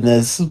in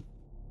this.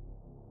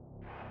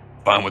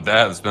 Fine with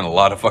that. There's been a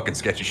lot of fucking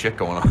sketchy shit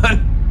going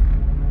on.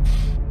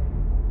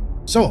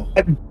 So,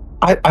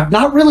 I've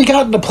not really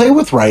gotten to play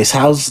with rice.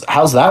 How's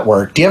that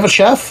work? Do you have a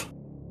chef?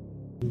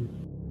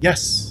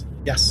 Yes.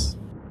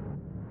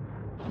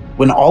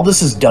 When all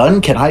this is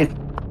done, can I,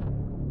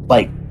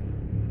 like,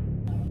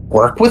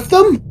 work with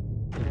them?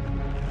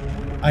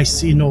 I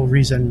see no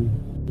reason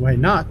why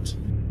not.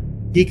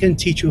 He can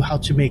teach you how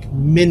to make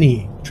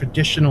many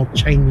traditional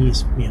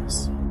Chinese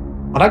meals.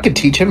 But I could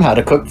teach him how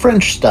to cook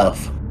French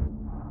stuff.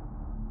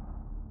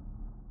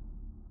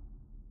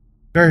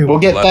 Very well. We'll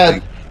get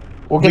that.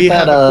 We'll get We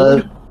that. have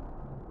a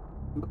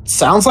code.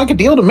 Sounds like a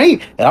deal to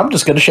me. And I'm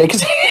just going to shake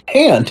his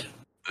hand.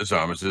 This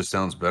armistice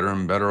sounds better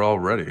and better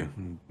already.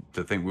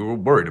 To think we were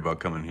worried about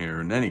coming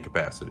here in any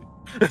capacity.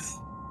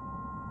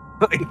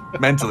 Like,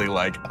 mentally,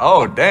 like,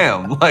 oh,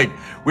 damn. Like,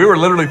 we were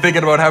literally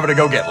thinking about having to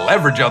go get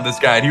leverage on this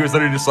guy, and he was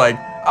literally just like,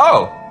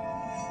 oh,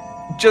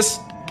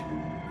 just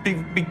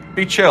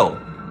be chill.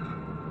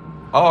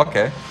 Oh,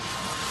 okay.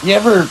 You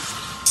ever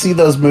see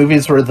those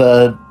movies where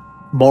the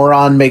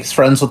moron makes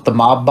friends with the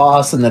mob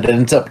boss and then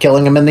ends up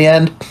killing him in the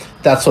end?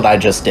 That's what I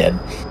just did.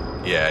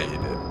 Yeah, you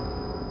did.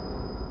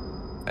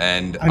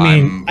 And I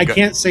mean, I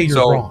can't say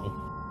you're wrong.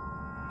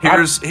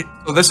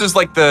 So this is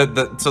like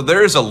so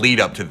there is a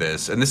lead up to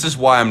this, and this is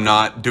why I'm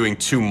not doing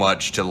too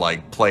much to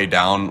like play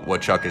down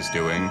what Chuck is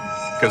doing,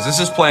 because this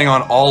is playing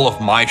on all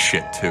of my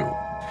shit too.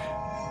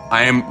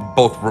 I am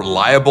both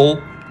reliable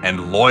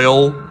and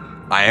loyal.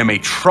 I am a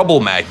trouble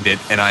magnet,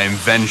 and I am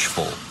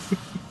vengeful.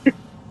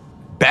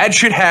 Bad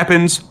shit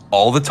happens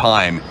all the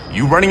time.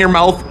 You running your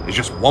mouth is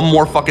just one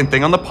more fucking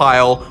thing on the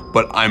pile,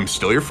 but I'm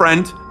still your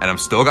friend, and I'm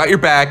still got your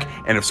back,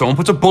 and if someone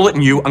puts a bullet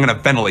in you, I'm gonna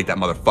ventilate that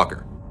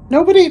motherfucker.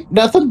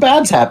 Nothing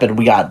bad's happened.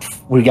 We got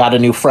a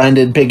new friend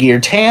in Big Ear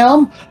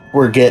Tam.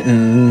 We're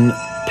getting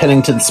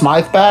Pennington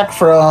Smythe back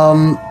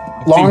from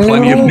Long I've seen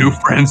plenty Noodle. of new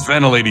friends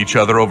ventilate each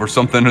other over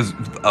something as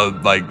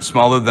like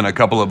smaller than a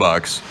couple of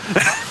bucks.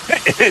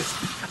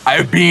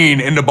 I've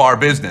been in the bar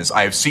business.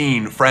 I have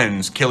seen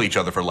friends kill each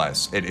other for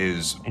less. It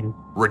is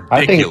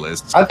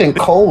ridiculous. I think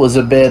Cole was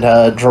a bit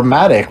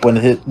dramatic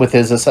with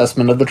his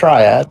assessment of the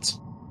triads.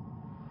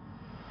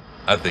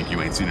 I think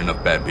you ain't seen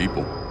enough bad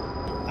people.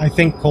 I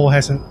think Cole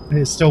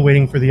is still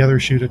waiting for the other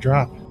shoe to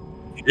drop.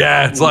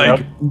 Yeah, it's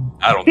like,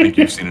 I don't think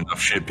you've seen enough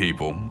shit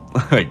people.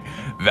 Like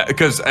that,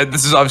 because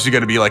this is obviously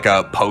going to be like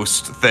a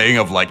post thing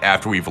of like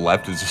after we've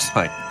left. It's just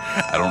like,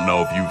 I don't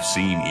know if you've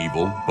seen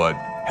evil, but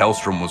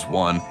Hellstrom was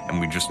one, and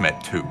we just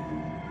met two.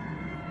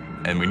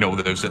 And we know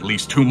that there's at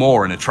least two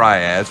more in the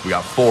triads. We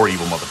got 4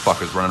 evil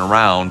motherfuckers running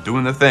around,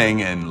 doing their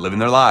thing, and living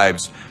their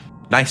lives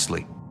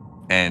nicely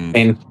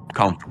and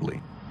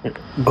comfortably.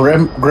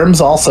 Grim's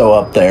also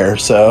up there,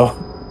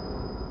 so...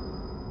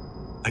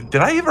 Like,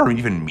 did I ever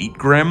even meet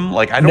Grim?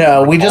 Like, I don't.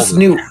 No, we just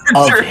knew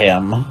of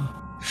him.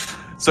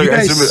 So You I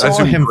guys assume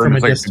saw him Grim from a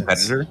was, like, distance.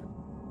 competitor?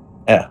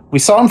 Yeah, we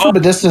saw him from a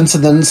distance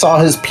and then saw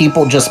his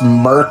people just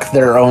murk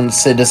their own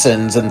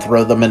citizens and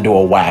throw them into a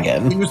He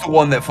wagon. was the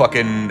one that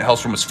fucking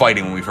Hellstrom was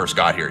fighting when we first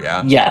got here,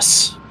 yeah?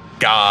 Yes.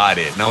 Got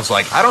it. And I was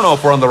like, I don't know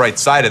if we're on the right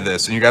side of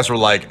this. And you guys were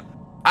like,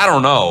 I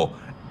don't know.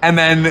 And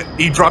then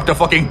he dropped a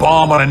fucking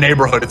bomb on a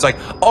neighborhood. It's like,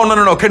 oh,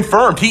 no,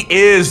 confirmed. He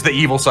is the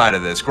evil side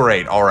of this.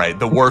 Great. All right.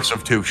 The worst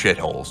of 2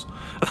 shitholes.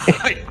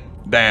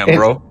 Damn,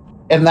 bro.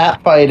 In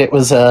that fight, it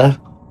was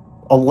a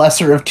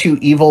lesser of 2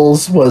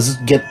 evils was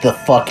get the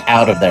fuck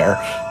out of there.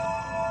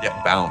 Yeah,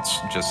 bounce.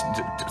 Just.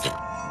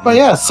 But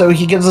yeah, so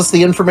he gives us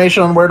the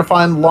information on where to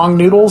find Long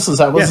Noodles. Is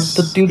that what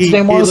the dude's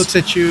name was? He looks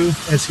at you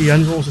as he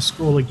unrolls a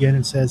scroll again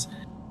and says,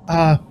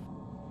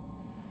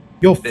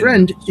 your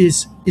friend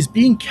is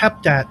being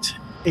kept at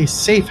a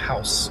safe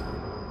house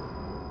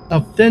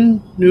of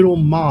Thin Noodle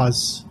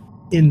Ma's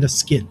in the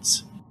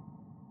Skids.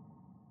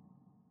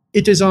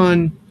 It is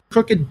on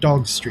Crooked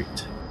Dog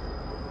Street.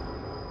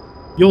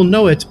 You'll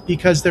know it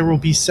because there will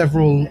be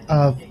several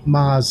of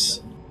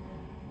Ma's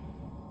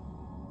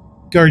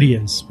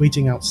guardians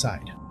waiting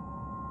outside.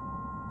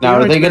 Now,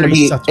 are they going to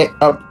be...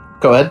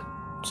 go ahead.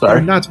 Sorry.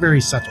 They're not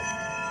very subtle.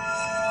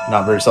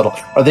 Not very subtle.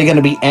 Are they going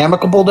to be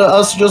amicable to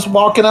us just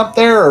walking up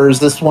there, or is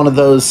this one of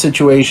those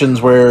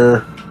situations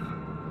where...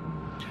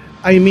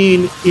 I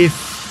mean,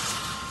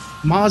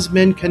 if Ma's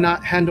men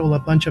cannot handle a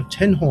bunch of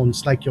tin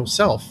horns like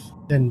yourself,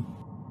 then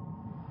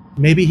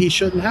maybe he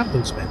shouldn't have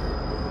those men.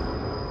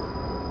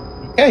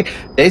 Okay,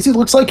 Daisy,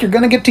 looks like you're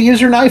going to get to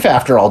use your knife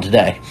after all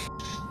today.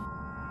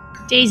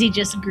 Daisy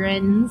just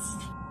grins.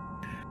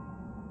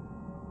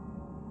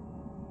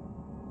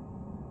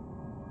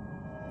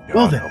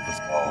 Well then,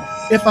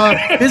 if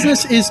our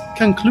business is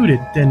concluded,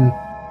 then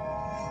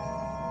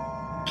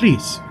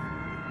please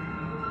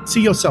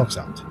see yourselves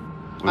out.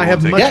 I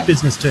have much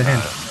business to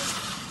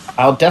handle.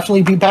 I'll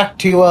definitely be back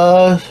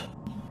to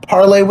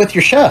parlay with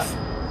your chef.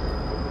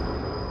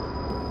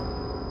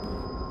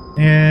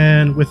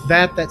 And with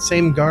that, that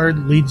same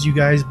guard leads you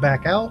guys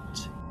back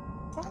out.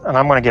 And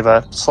I'm going to give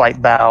a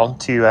slight bow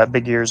to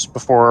Big Ears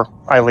before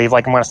I leave.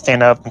 Like, I'm going to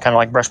stand up and kind of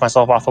like brush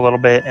myself off a little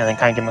bit and then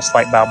kind of give him a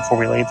slight bow before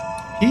we leave.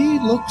 He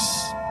looks,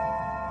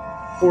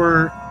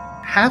 for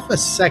half a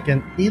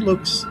second, he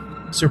looks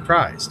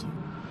surprised.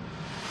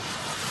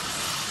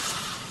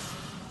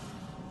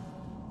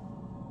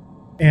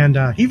 And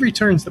he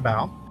returns the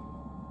bow.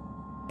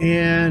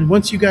 And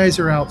once you guys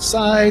are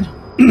outside,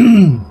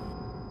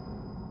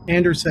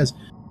 Anders says,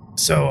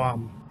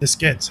 so, the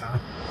Skids, huh?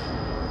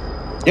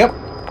 Yep.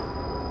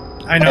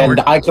 I know. And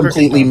I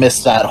completely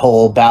missed that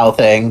whole bow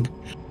thing.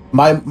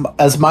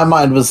 As my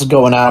mind was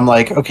going out, I'm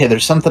like, okay,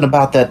 there's something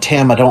about that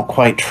Tam I don't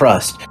quite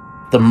trust.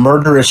 The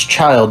murderous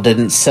child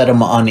didn't set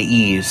him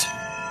unease.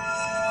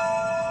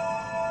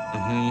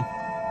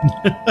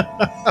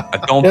 I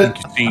don't think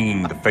you've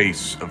seen the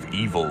face of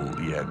evil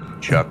yet,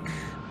 Chuck.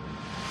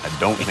 I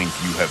don't think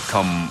you have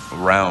come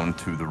around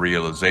to the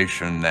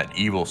realization that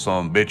evil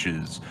son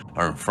bitches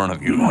are in front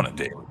of you on a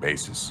daily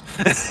basis.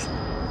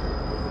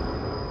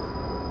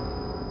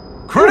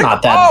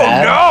 Not that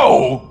bad.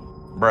 No!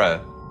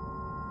 Bruh.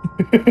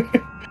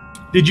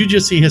 Did you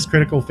just see his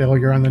critical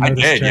failure on the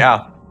notice I did, check?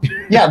 yeah.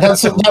 Yeah,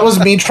 that was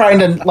me trying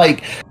to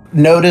like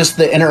notice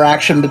the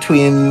interaction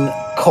between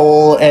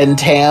Cole and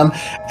Tam,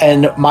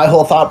 and my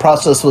whole thought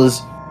process was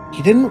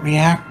he didn't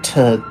react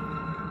to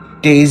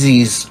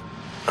Daisy's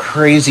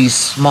crazy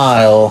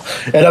smile,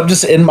 and I'm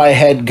just in my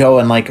head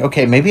going like,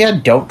 okay, maybe I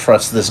don't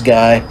trust this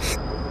guy.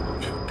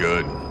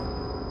 Good.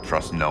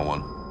 Trust no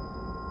one.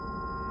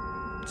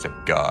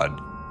 Except God.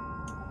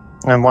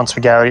 And once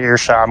we get out of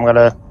earshot, I'm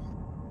gonna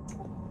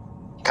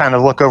kind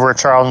of look over at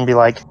Charles and be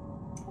like,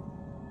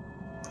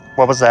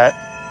 "What was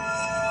that?"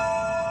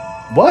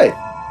 What?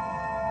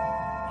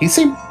 He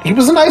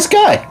was a nice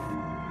guy.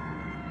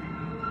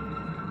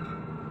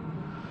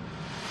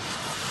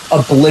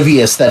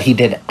 Oblivious that he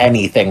did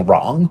anything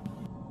wrong.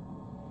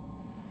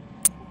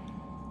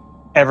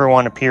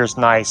 Everyone appears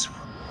nice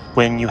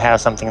when you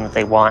have something that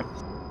they want.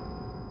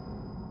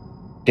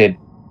 Did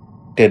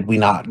we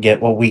not get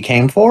what we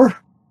came for?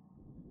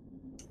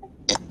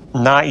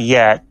 Not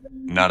yet.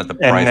 Not at the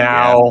And price we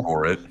now- asked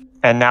for it.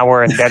 And now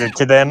we're indebted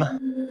to them.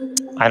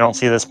 I don't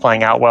see this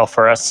playing out well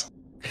for us.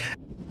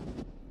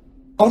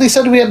 Well, they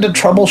said we had to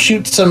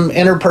troubleshoot some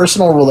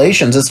interpersonal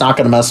relations. It's not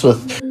going to mess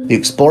with the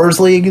Explorers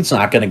League. It's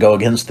not going to go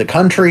against the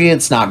country.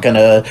 It's not going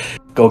to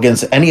go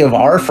against any of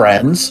our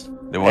friends.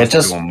 They want It us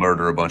just- to go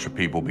murder a bunch of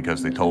people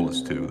because they told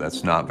us to.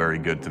 That's not very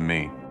good to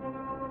me.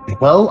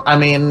 Well, I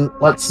mean,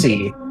 let's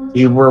see.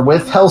 You were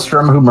with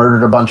Hellstrom, who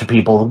murdered a bunch of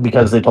people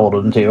because they told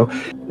him to.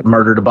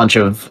 Murdered a bunch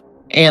of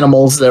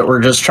animals that were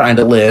just trying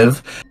to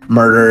live.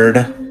 Murdered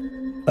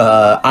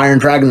Iron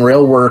Dragon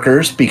rail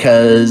workers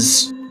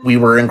because we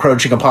were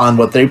encroaching upon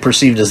what they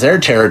perceived as their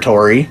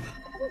territory.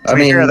 To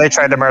be fair, they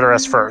tried to murder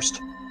us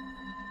first.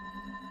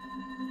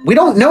 We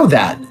don't know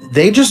that.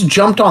 They just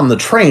jumped on the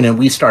train and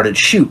we started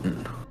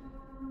shooting.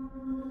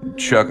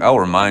 Chuck, I'll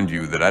remind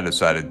you that I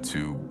decided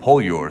to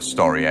pull your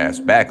starry ass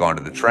back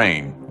onto the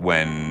train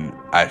when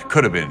I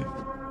could have been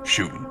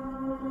shooting.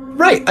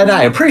 Right, and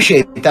I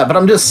appreciate that, but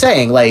I'm just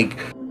saying, like,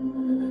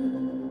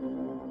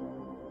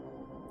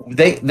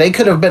 they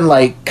could have been,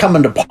 like,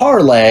 coming to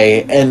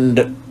parlay,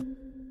 and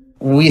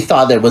we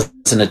thought it was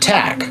an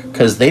attack,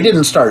 because they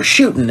didn't start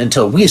shooting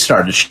until we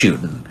started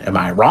shooting. Am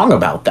I wrong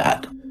about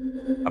that?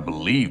 I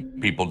believe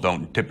people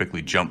don't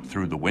typically jump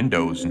through the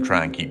windows and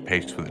try and keep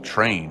pace with the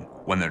train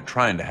when they're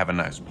trying to have a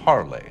nice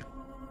parlay.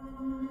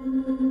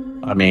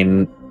 I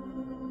mean,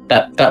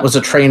 that was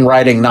a train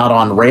riding not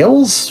on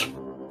rails?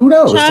 Who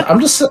knows? Chuck? I'm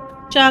just...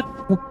 Chuck,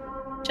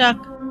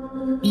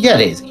 Yeah,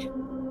 Daisy.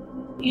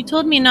 you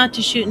told me not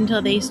to shoot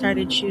until they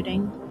started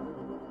shooting.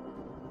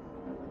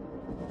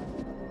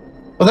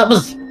 Well, that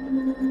was...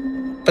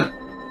 But,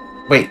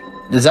 wait,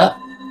 is that...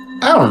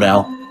 I don't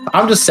know.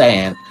 I'm just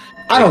saying.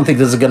 I don't think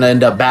this is going to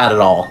end up bad at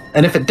all.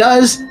 And if it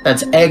does,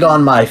 that's egg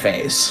on my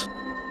face.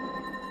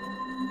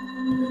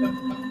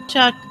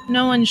 Chuck,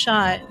 no one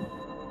shot.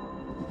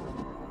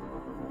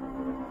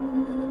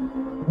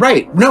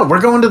 Right. No,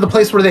 we're going to the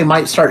place where they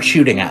might start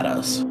shooting at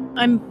us.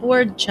 I'm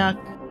bored, Chuck.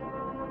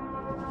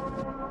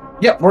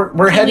 Yep, we're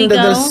Can heading we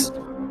to go? this...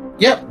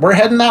 Yep, we're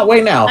heading that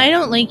way now. I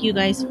don't like you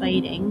guys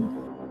fighting.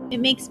 It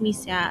makes me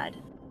sad.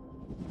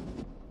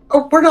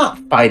 Oh, we're not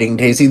fighting,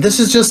 Daisy. This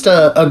is just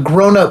a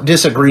grown-up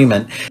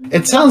disagreement.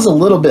 It sounds a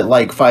little bit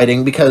like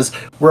fighting because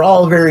we're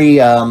all very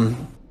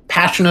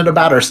passionate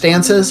about our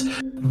stances,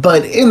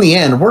 but in the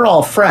end, we're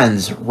all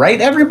friends, right,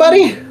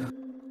 everybody?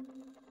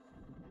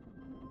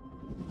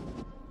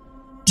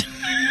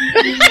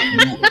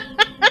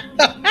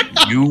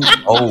 You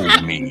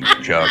owe me,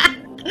 Chuck.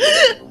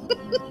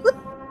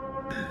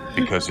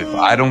 Because if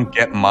I don't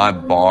get my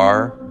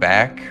bar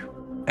back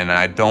and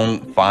I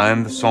don't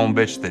find the son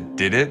bitch that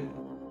did it,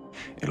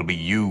 it'll be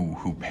you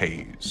who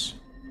pays.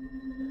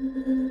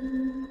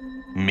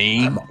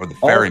 Me or the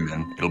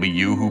ferryman, it'll be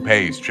you who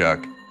pays,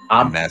 Chuck.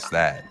 And that's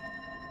that.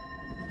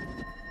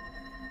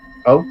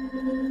 Oh,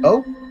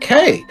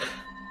 okay.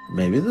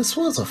 Maybe this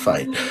was a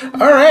fight.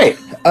 All right.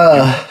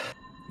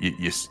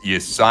 You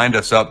signed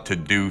us up to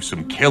do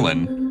some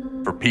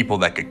killing for people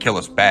that could kill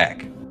us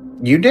back.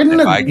 You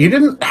didn't. You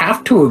didn't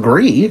have to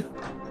agree.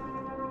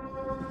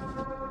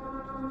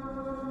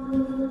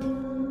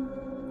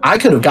 I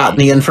could have gotten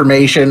the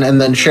information and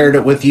then shared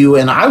it with you,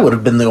 and I would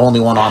have been the only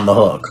one on the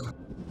hook.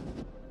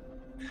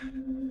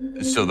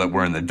 So that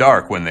we're in the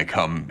dark when they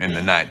come in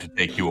the night to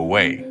take you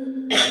away.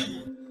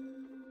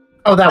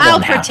 Oh, that I'll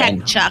won't protect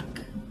happen. Chuck.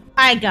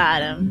 I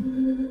got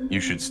him. You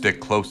should stick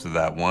close to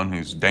that one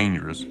who's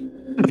dangerous.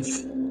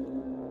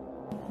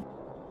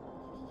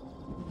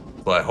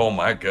 But oh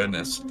my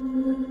goodness.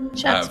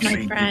 Shucks,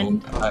 my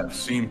friend. I've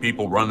seen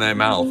people run their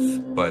mouth,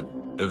 but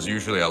there's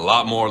usually a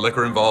lot more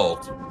liquor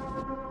involved.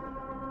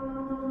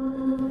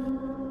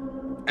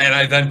 And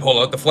I then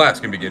pull out the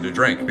flask and begin to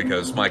drink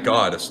because, my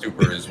God, a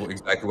stupor is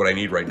exactly what I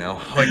need right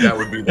now. Like, that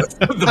would be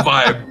the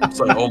vibe. It's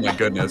like, oh my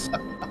goodness.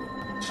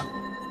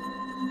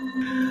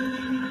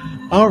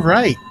 All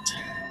right.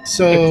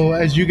 So,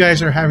 as you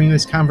guys are having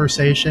this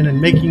conversation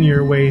and making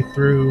your way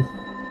through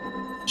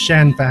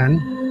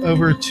Shanfan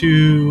over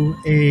to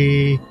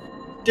a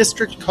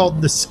district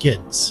called the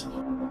Skids.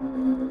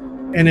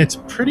 And it's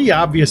pretty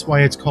obvious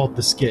why it's called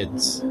the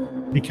Skids.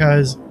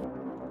 Because,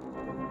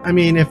 I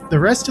mean, if the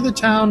rest of the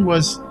town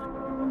was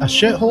a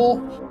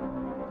shithole,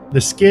 the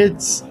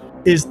Skids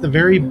is the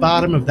very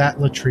bottom of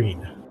that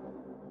latrine.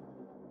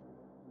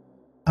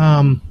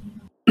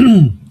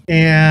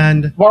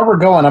 And while we're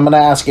going, I'm going to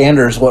ask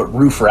Anders what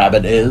roof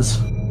rabbit is.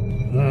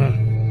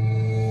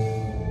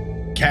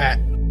 Cat.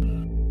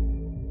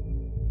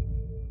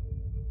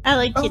 I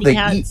like kitty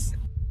cats.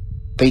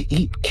 They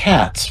eat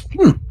cats.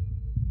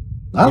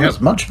 Not as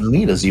much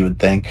meat as you would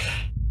think.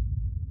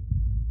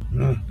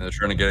 They're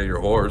trying to get at your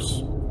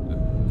horse.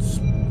 It's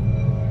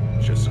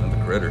just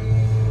another critter.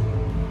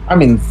 I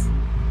mean,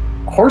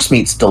 horse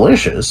meat's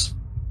delicious.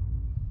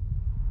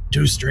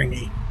 Too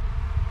stringy.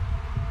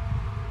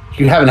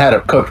 You haven't had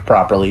it cooked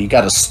properly. You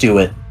got to stew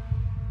it.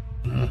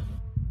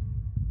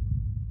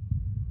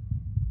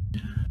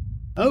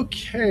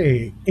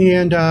 Okay,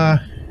 and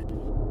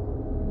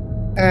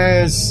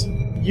as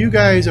you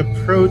guys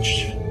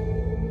approach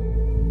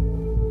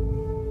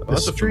the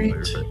street.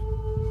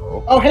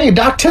 Oh, hey,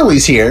 Doc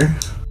Tilly's here.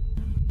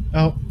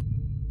 Oh,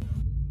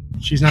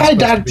 she's not. Hi,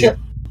 Doc Tilly.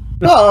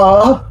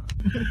 Oh.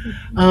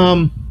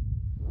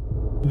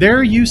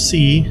 There you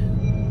see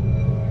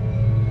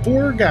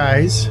 4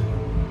 guys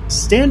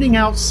standing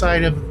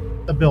outside of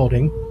a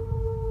building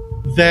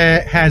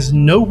that has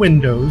no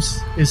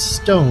windows, is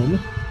stone,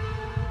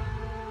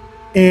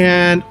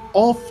 and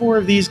all 4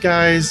 of these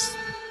guys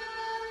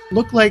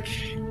look like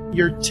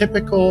your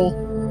typical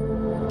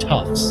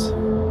toughs.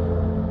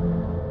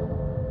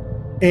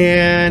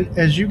 And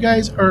as you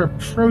guys are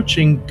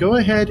approaching, go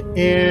ahead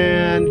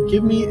and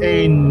give me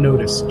a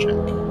notice check.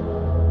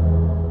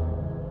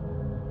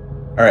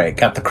 All right,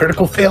 got the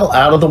critical fail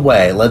out of the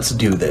way. Let's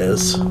do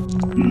this.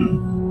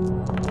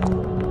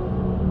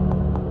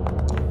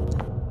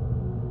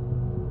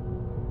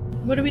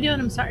 What are we doing?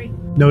 I'm sorry.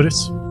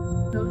 Notice. All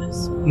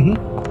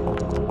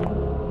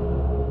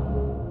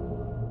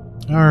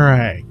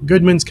right.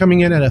 Goodman's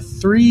coming in at a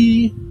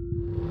 3.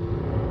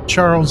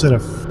 Charles at a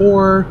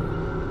 4.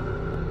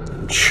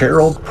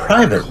 Cheryl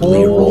privately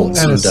Cole rolled at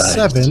some a dice.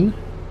 7.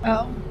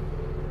 Oh.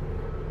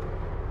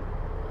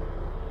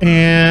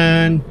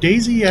 And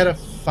Daisy at a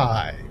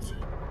 5.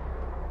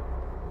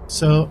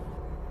 So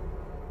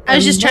I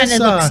was just trying to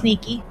look unless,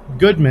 sneaky.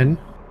 Goodman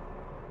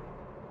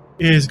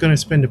is going to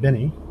spend a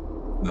Benny.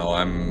 No,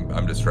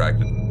 I'm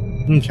distracted.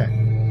 Okay.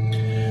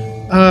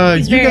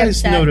 He's You very guys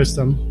upset. notice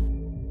them.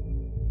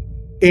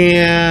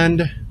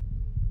 And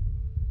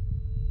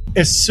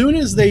as soon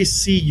as they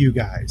see you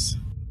guys,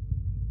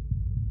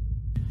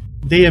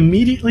 they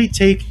immediately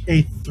take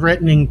a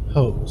threatening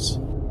pose.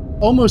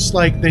 Almost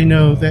like they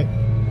know that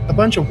a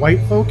bunch of white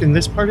folk in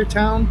this part of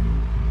town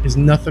is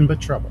nothing but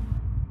trouble.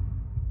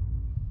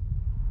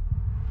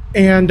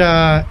 And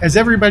as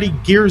everybody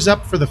gears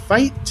up for the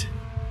fight,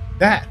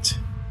 that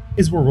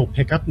is where we'll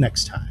pick up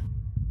next time.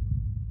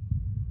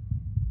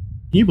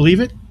 Can you believe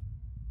it?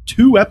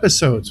 2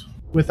 episodes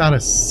without a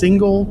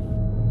single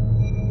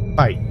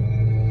fight.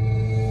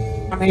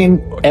 I mean,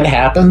 it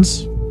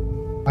happens.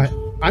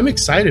 I'm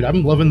excited.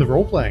 I'm loving the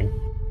role playing.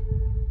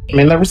 I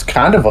mean, there was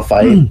kind of a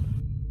fight.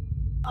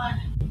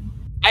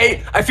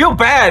 I feel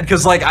bad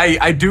because like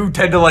I do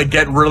tend to like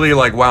get really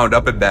like wound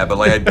up in that, but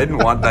like I didn't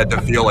want that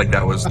to feel like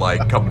that was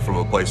like coming from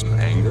a place of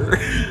anger.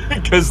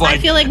 Because like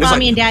I feel like it's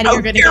mommy and daddy how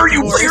are gonna dare get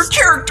you play your divorced.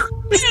 character?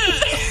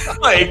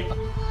 Like,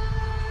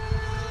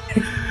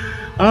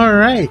 All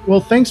right. Well,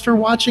 thanks for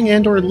watching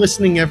and or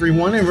listening,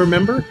 everyone. And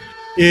remember,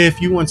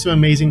 if you want some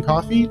amazing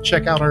coffee,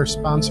 check out our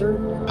sponsor,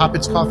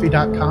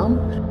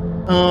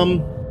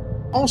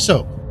 poppetscoffee.com.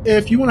 Also,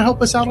 if you want to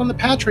help us out on the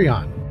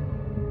Patreon,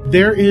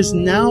 there is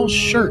now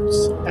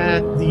shirts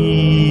at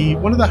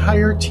one of the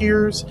higher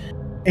tiers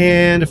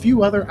and a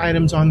few other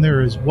items on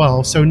there as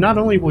well. So not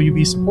only will you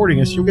be supporting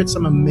us, you'll get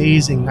some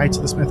amazing Knights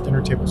of the Smith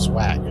Dinner Table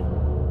swag.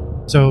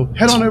 So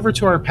head on over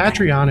to our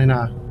Patreon and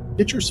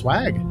get your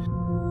swag.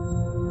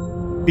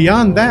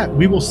 Beyond that,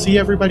 we will see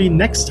everybody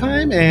next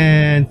time,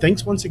 and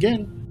thanks once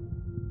again.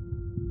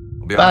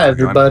 I'll be Bye, honest with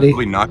you, everybody. I'm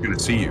probably not going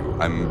to see you.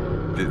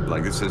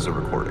 Like this is a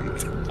recording.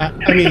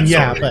 I mean,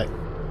 yeah, but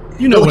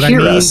you know You'll what I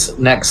hear mean. us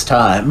next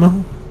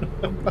time.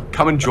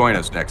 Come and join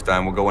us next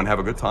time. We'll go and have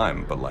a good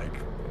time. But like,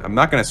 I'm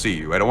not going to see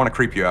you. I don't want to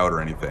creep you out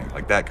or anything.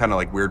 Like that kind of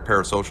like weird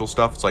parasocial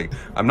stuff. It's like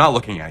I'm not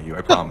looking at you.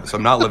 I promise.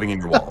 I'm not living in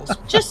your walls.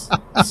 Just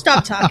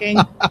stop talking.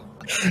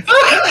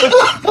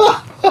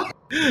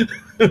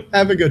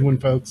 Have a good one,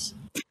 folks.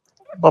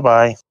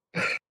 Bye-bye.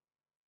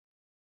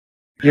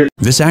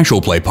 This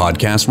actual play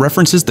podcast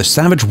references the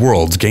Savage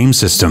Worlds game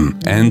system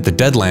and the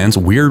Deadlands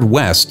Weird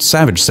West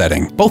Savage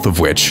setting, both of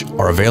which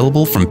are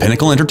available from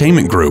Pinnacle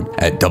Entertainment Group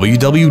at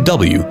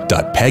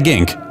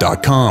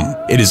www.peginc.com.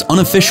 It is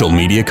unofficial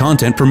media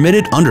content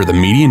permitted under the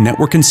Media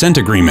Network Consent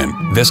Agreement.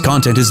 This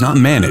content is not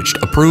managed,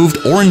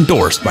 approved, or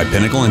endorsed by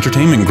Pinnacle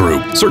Entertainment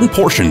Group. Certain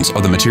portions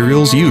of the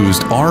materials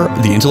used are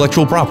the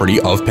intellectual property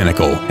of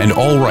Pinnacle, and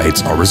all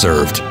rights are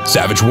reserved.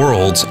 Savage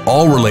Worlds,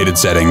 all related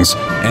settings,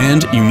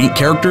 and unique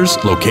characters,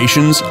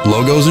 locations,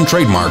 logos, and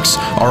trademarks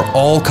are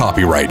all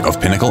copyright of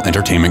Pinnacle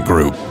Entertainment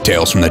Group.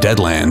 Tales from the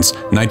Deadlands,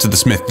 Knights of the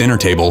Smith Dinner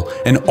Table,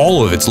 and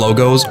all of its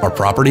logos are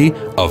property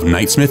of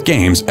Knightsmith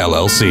Games,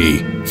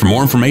 LLC. For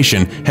more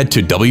information, head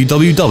to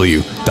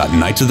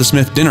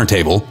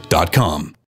www.knightsofthesmithdinnertable.com.